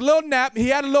from his little nap. He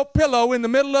had a little pillow in the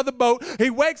middle of the boat. He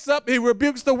wakes up, he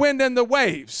rebukes the wind and the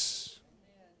waves.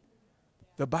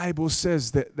 The Bible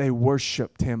says that they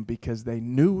worshiped him because they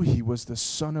knew he was the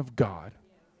Son of God.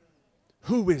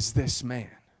 Who is this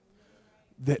man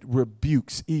that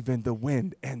rebukes even the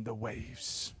wind and the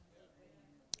waves?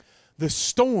 The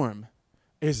storm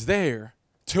is there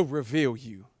to reveal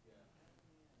you.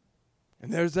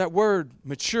 And there's that word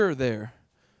mature there.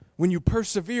 When you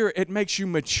persevere, it makes you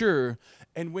mature.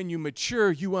 And when you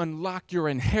mature, you unlock your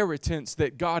inheritance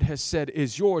that God has said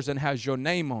is yours and has your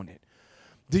name on it.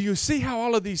 Do you see how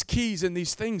all of these keys and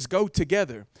these things go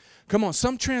together? Come on,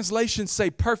 some translations say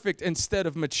perfect instead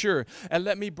of mature. And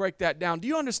let me break that down. Do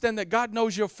you understand that God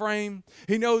knows your frame?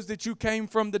 He knows that you came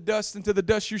from the dust, and to the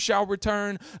dust you shall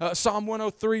return. Psalm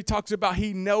 103 talks about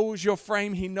he knows your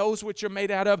frame. He knows what you're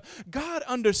made out of. God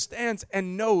understands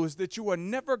and knows that you are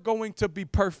never going to be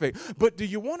perfect. But do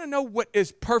you want to know what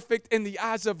is perfect in the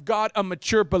eyes of God? A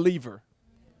mature believer.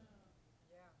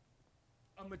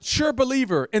 A mature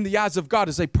believer in the eyes of God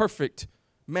is a perfect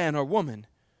man or woman.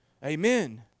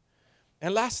 Amen.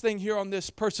 And last thing here on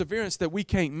this perseverance that we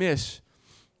can't miss,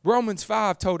 Romans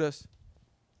 5 told us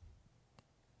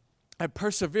that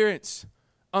perseverance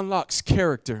unlocks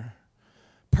character.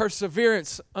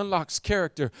 Perseverance unlocks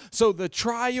character. So the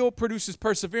trial produces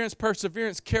perseverance,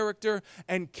 perseverance, character,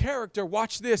 and character,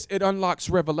 watch this, it unlocks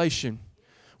revelation.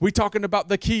 We're talking about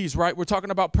the keys, right? We're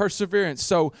talking about perseverance.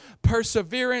 So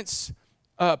perseverance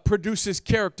produces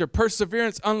character.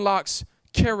 Perseverance unlocks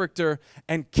character,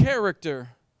 and character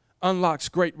unlocks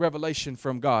great revelation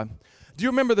from God. Do you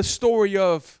remember the story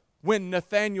of when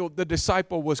Nathanael, the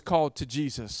disciple, was called to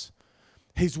Jesus?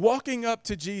 He's walking up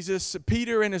to Jesus.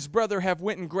 Peter and his brother have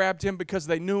went and grabbed him because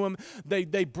they knew him.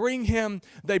 They bring him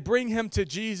to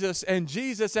Jesus, and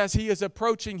Jesus, as he is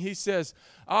approaching, he says,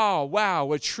 "Oh,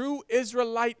 wow, a true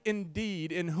Israelite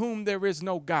indeed, in whom there is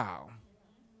no guile."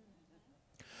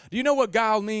 Do you know what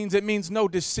guile means? It means no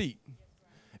deceit.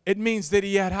 It means that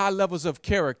he had high levels of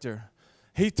character.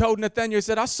 He told Nathanael, he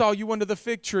said, "I saw you under the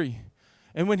fig tree."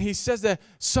 And when he says that,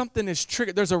 something is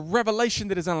triggered. There's a revelation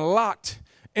that is unlocked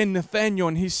in Nathanael,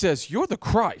 and he says, "You're the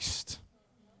Christ.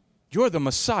 You're the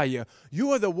Messiah.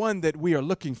 You are the one that we are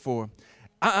looking for."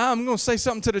 I'm going to say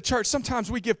something to the church.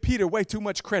 Sometimes we give Peter way too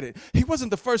much credit. He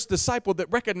wasn't the first disciple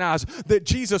that recognized that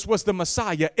Jesus was the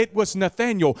Messiah. It was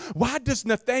Nathanael. Why does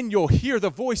Nathanael hear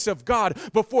the voice of God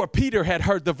before Peter had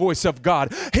heard the voice of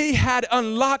God? He had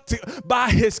unlocked by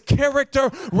his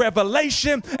character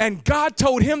revelation, and God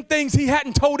told him things he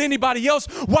hadn't told anybody else.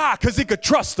 Why? Because he could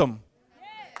trust them.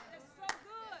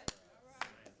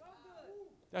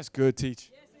 That's good,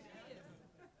 teach.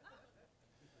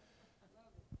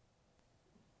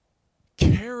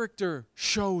 Character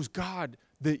shows God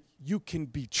that you can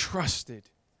be trusted.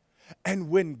 And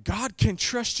when God can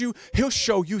trust you, he'll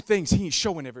show you things he ain't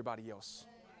showing everybody else.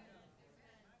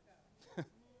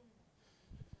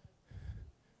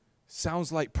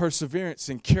 Sounds like perseverance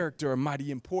and character are mighty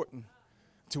important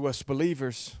to us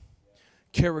believers.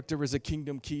 Character is a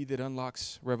kingdom key that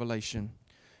unlocks revelation.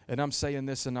 And I'm saying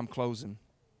this and I'm closing.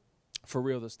 For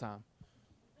real this time.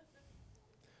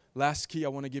 Last key I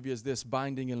want to give you is this: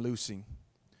 binding and loosing.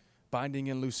 Binding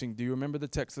and loosing. Do you remember the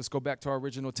text? Let's go back to our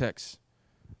original text.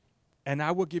 And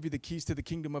I will give you the keys to the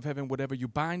kingdom of heaven. Whatever you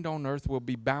bind on earth will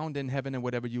be bound in heaven, and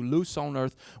whatever you loose on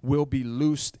earth will be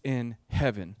loosed in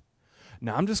heaven.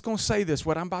 Now, I'm just going to say this.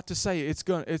 What I'm about to say, it's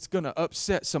going to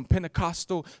upset some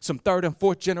Pentecostal, some third and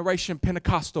fourth generation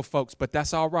Pentecostal folks, but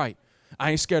that's all right.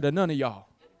 I ain't scared of none of y'all.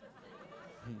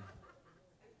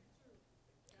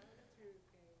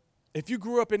 If you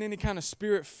grew up in any kind of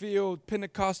spirit-filled,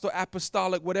 Pentecostal,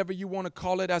 apostolic, whatever you want to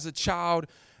call it as a child,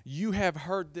 you have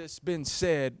heard this been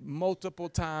said multiple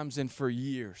times and for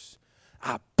years.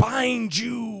 I bind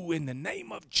you in the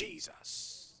name of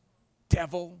Jesus.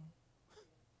 Devil.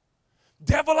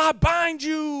 Devil, I bind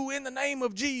you in the name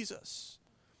of Jesus.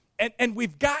 And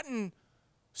we've gotten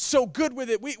so good with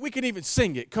it, we can even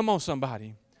sing it. Come on,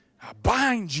 somebody. I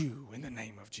bind you in the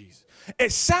name of Jesus.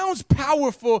 It sounds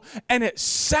powerful and it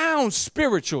sounds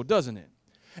spiritual, doesn't it?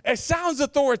 It sounds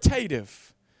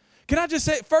authoritative. Can I just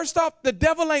say, first off, the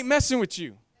devil ain't messing with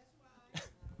you.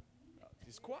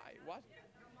 He's quiet. Watch.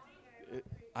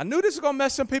 I knew this was going to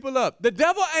mess some people up. The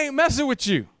devil ain't messing with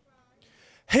you.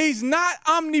 He's not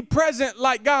omnipresent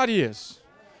like God is.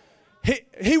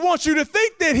 He wants you to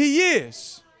think that he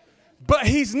is. But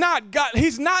he's not God.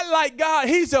 He's not like God.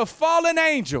 He's a fallen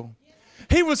angel.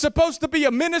 He was supposed to be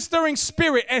a ministering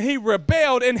spirit, and he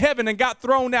rebelled in heaven and got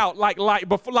thrown out like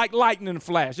lightning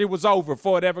flash. It was over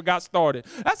before it ever got started.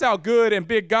 That's how good and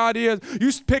big God is.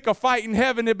 You pick a fight in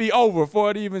heaven, it'll be over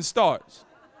before it even starts.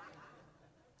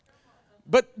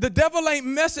 But the devil ain't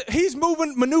messing. He's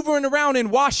maneuvering around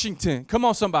in Washington. Come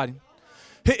on, somebody.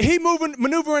 He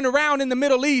maneuvering around in the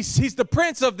Middle East. He's the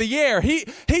prince of the air.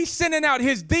 He's sending out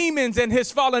his demons and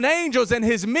his fallen angels and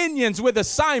his minions with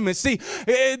assignments. See,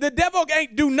 the devil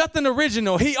ain't do nothing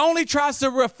original. He only tries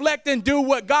to reflect and do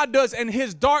what God does in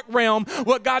his dark realm,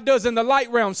 what God does in the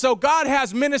light realm. So God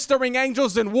has ministering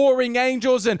angels and warring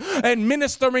angels and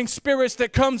ministering spirits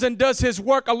that comes and does his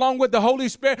work along with the Holy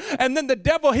Spirit. And then the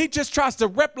devil, he just tries to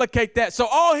replicate that. So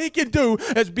all he can do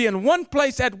is be in one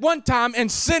place at one time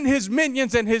and send his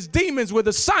minions and his demons with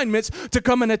assignments to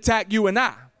come and attack you and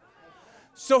I.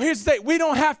 So here's the thing. We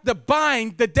don't have to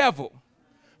bind the devil.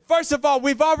 First of all,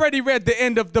 we've already read the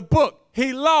end of the book.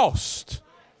 He lost.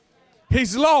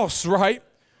 He's lost, right?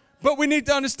 But we need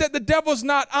to understand the devil's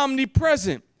not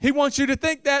omnipresent. He wants you to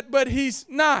think that, but he's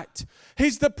not.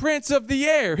 He's the prince of the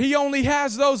air. He only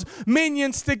has those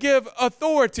minions to give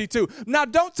authority to. Now,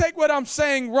 don't take what I'm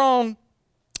saying wrong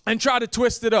and try to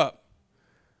twist it up.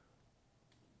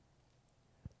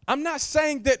 I'm not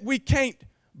saying that we can't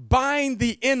bind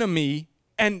the enemy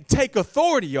and take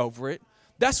authority over it.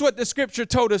 That's what the scripture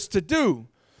told us to do.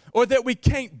 Or that we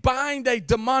can't bind a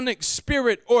demonic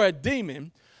spirit or a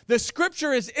demon. The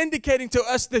scripture is indicating to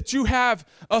us that you have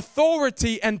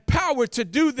authority and power to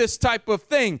do this type of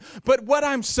thing. But what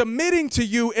I'm submitting to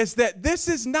you is that this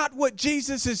is not what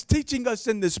Jesus is teaching us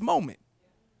in this moment.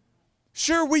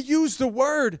 Sure, we use the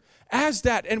word as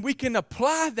that, and we can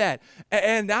apply that.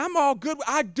 And I'm all good.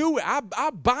 I do it.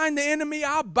 I bind the enemy.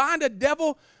 I'll bind the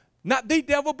devil. Not the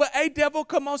devil, but a devil.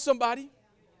 Come on, somebody.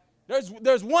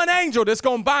 There's one angel that's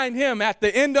going to bind him at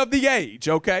the end of the age,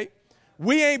 okay?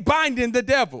 We ain't binding the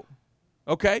devil,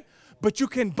 okay? But you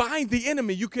can bind the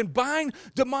enemy. You can bind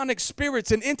demonic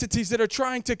spirits and entities that are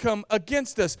trying to come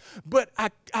against us. But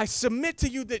I submit to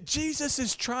you that Jesus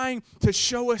is trying to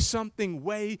show us something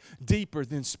way deeper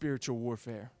than spiritual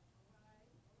warfare.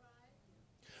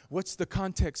 What's the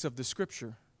context of the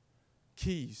scripture?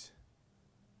 Keys.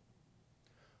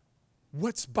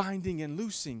 What's binding and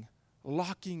loosing?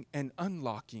 Locking and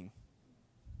unlocking.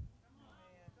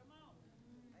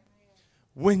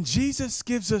 When Jesus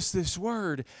gives us this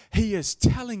word, he is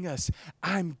telling us,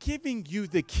 I'm giving you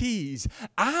the keys.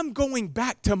 I'm going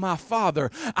back to my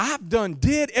Father. I've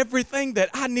did everything that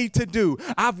I need to do.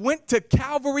 I've went to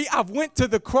Calvary. I've went to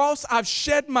the cross. I've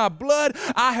shed my blood.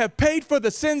 I have paid for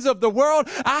the sins of the world.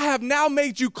 I have now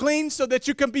made you clean so that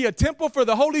you can be a temple for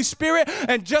the Holy Spirit.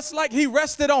 And just like he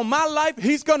rested on my life,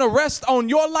 he's going to rest on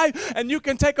your life. And you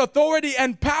can take authority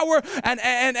and power. And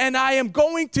I am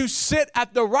going to sit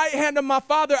at the right hand of my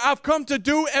Father. I've come to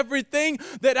do everything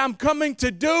that I'm coming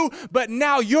to do, but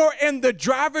now you're in the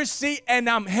driver's seat and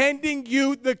I'm handing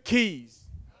you the keys.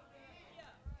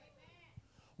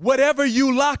 Whatever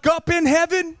you lock up in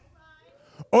heaven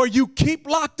or you keep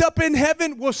locked up in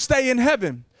heaven will stay in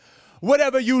heaven.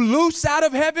 Whatever you loose out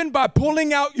of heaven by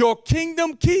pulling out your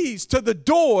kingdom keys to the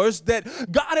doors that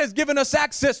God has given us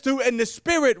access to in the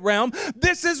spirit realm,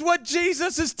 this is what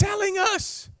Jesus is telling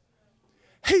us.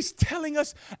 He's telling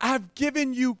us, I've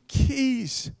given you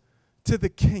keys to the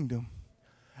kingdom.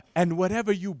 And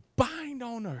whatever you bind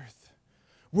on earth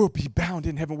will be bound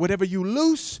in heaven. Whatever you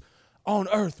loose on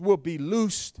earth will be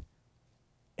loosed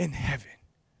in heaven.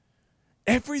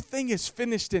 Everything is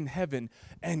finished in heaven.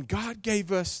 And God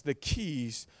gave us the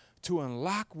keys to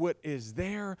unlock what is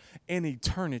there in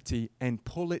eternity and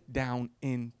pull it down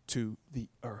into the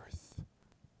earth.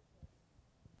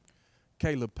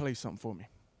 Caleb, play something for me.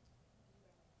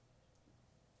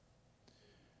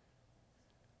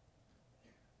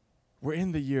 We're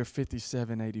in the year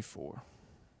 5784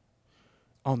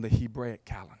 on the Hebraic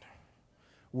calendar.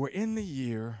 We're in the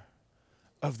year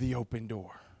of the open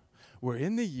door. We're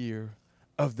in the year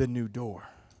of the new door.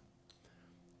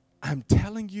 I'm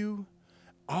telling you,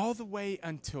 all the way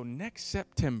until next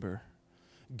September,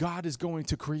 God is going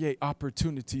to create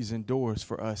opportunities and doors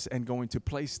for us and going to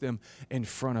place them in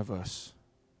front of us.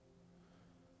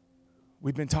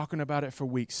 We've been talking about it for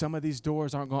weeks. Some of these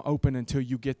doors aren't going to open until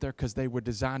you get there because they were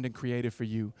designed and created for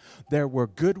you. There were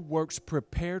good works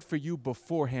prepared for you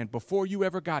beforehand, before you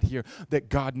ever got here, that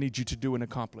God needs you to do and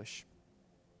accomplish.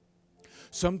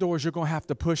 Some doors you're going to have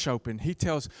to push open. He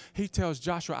tells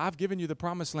Joshua, I've given you the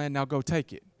promised land, now go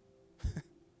take it.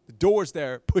 The door's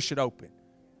there, push it open.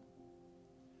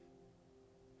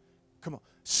 Come on.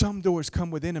 Some doors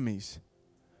come with enemies.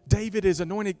 David is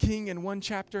anointed king in one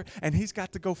chapter, and he's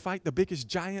got to go fight the biggest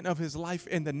giant of his life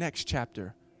in the next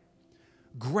chapter.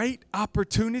 Great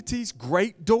opportunities,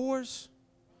 great doors,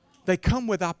 they come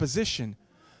with opposition.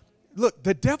 Look,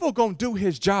 the devil gonna do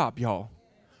his job, y'all.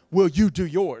 Will you do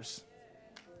yours?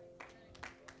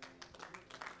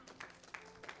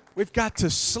 We've got to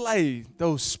slay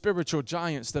those spiritual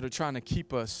giants that are trying to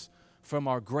keep us from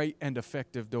our great and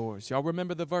effective doors. Y'all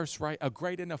remember the verse, right? A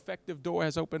great and effective door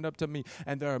has opened up to me,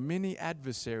 and there are many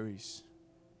adversaries.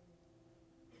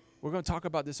 We're going to talk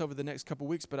about this over the next couple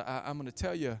weeks, but I'm going to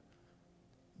tell you,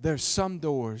 there's some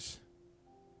doors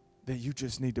that you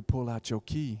just need to pull out your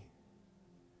key.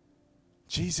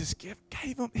 Jesus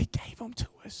gave them to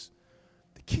us.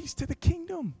 The keys to the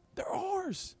kingdom, they're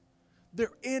ours.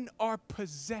 They're in our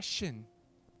possession.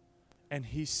 And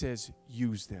he says,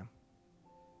 use them.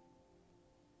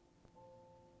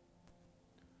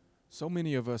 So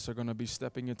many of us are going to be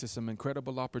stepping into some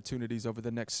incredible opportunities over the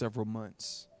next several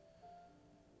months.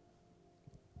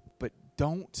 But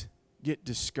don't get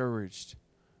discouraged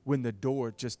when the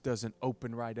door just doesn't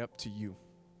open right up to you.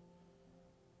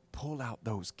 Pull out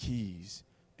those keys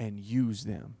and use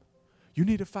them. You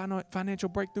need a financial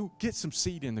breakthrough? Get some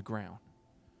seed in the ground.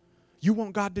 You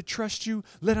want God to trust you?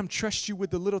 Let him trust you with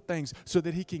the little things so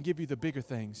that he can give you the bigger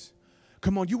things.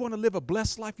 Come on, you want to live a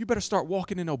blessed life? You better start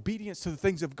walking in obedience to the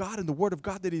things of God and the word of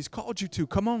God that he's called you to.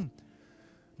 Come on.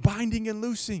 Binding and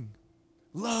loosing.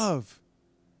 Love.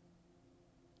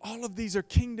 All of these are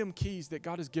kingdom keys that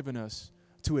God has given us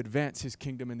to advance his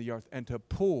kingdom in the earth and to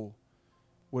pull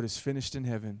what is finished in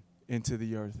heaven into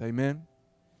the earth. Amen?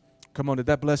 Come on, did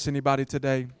that bless anybody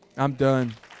today? I'm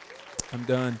done.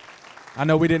 I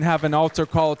know we didn't have an altar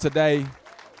call today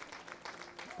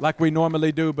like we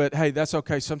normally do, but hey, that's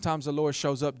okay. Sometimes the Lord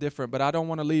shows up different, but I don't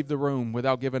want to leave the room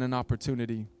without giving an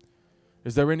opportunity.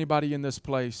 Is there anybody in this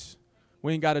place?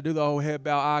 We ain't got to do the whole head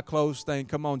bow, eye closed thing.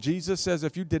 Come on. Jesus says,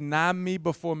 if you deny me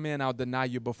before men, I'll deny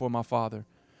you before my Father.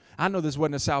 I know this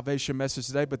wasn't a salvation message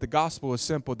today, but the gospel is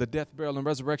simple. The death, burial, and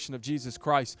resurrection of Jesus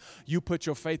Christ. You put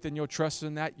your faith and your trust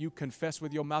in that. You confess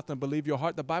with your mouth and believe your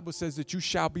heart. The Bible says that you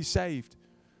shall be saved.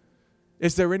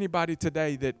 Is there anybody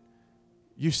today that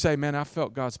you say, man, I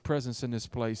felt God's presence in this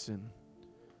place and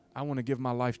I want to give my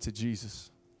life to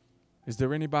Jesus? Is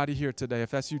there anybody here today?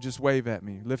 If that's you, just wave at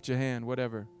me. Lift your hand,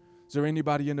 whatever. Is there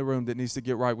anybody in the room that needs to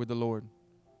get right with the Lord?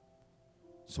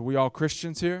 So we all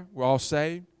Christians here? We're all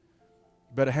saved?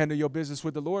 Better handle your business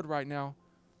with the Lord right now.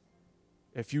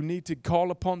 If you need to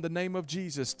call upon the name of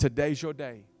Jesus, today's your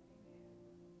day.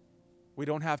 We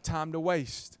don't have time to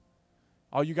waste.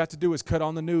 All you got to do is cut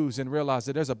on the news and realize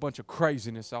that there's a bunch of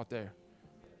craziness out there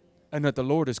and that the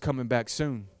Lord is coming back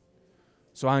soon.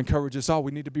 So I encourage us all,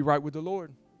 we need to be right with the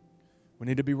Lord. We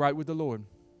need to be right with the Lord.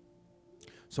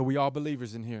 So we all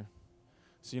believers in here.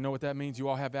 So you know what that means? You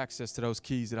all have access to those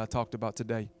keys that I talked about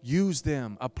today. Use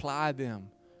them, apply them,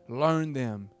 learn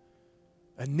them,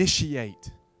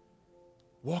 initiate.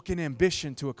 Walk in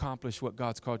ambition to accomplish what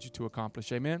God's called you to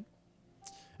accomplish. Amen?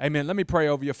 Amen. Let me pray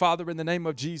over you. Father, in the name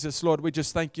of Jesus, Lord, we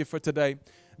just thank you for today.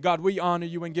 God, we honor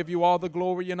you and give you all the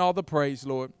glory and all the praise,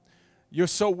 Lord. You're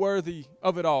so worthy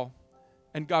of it all.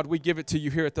 And God, we give it to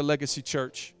you here at the Legacy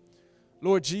Church.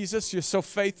 Lord Jesus, you're so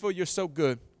faithful. You're so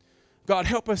good. God,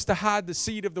 help us to hide the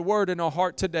seed of the word in our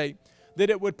heart today, that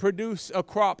it would produce a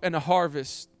crop and a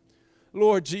harvest.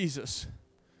 Lord Jesus,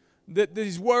 that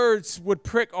these words would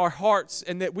prick our hearts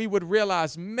and that we would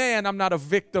realize, man, I'm not a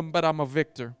victim, but I'm a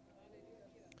victor.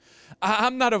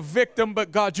 I'm not a victim,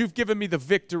 but God, you've given me the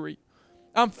victory.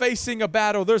 I'm facing a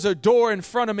battle. There's a door in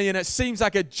front of me and it seems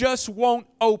like it just won't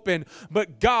open.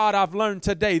 But God, I've learned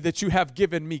today that you have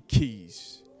given me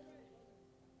keys.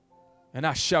 And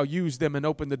I shall use them and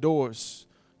open the doors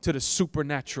to the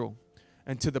supernatural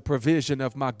and to the provision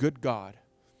of my good God.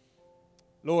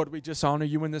 Lord, we just honor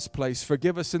you in this place.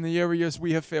 Forgive us in the areas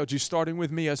we have failed you, starting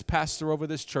with me as pastor over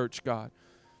this church, God.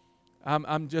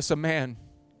 I'm just a man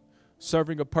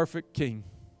serving a perfect king.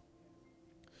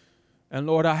 And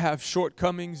Lord, I have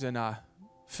shortcomings and I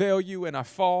fail you and I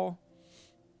fall.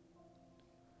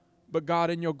 But God,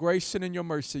 in your grace and in your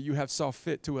mercy, you have saw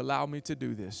fit to allow me to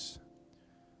do this.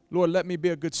 Lord, let me be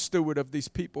a good steward of these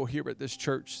people here at this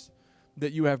church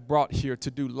that you have brought here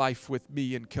to do life with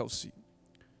me and Kelsey.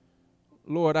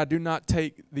 Lord, I do not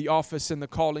take the office and the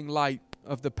calling light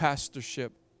of the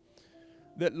pastorship.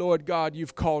 That, Lord God,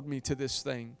 you've called me to this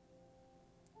thing.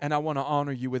 And I want to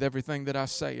honor you with everything that I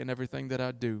say and everything that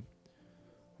I do.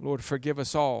 Lord, forgive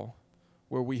us all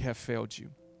where we have failed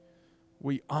you.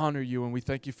 We honor you and we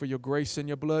thank you for your grace and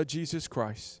your blood, Jesus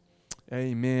Christ.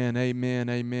 Amen, amen,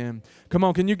 amen. Come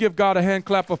on, can you give God a hand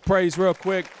clap of praise real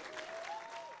quick?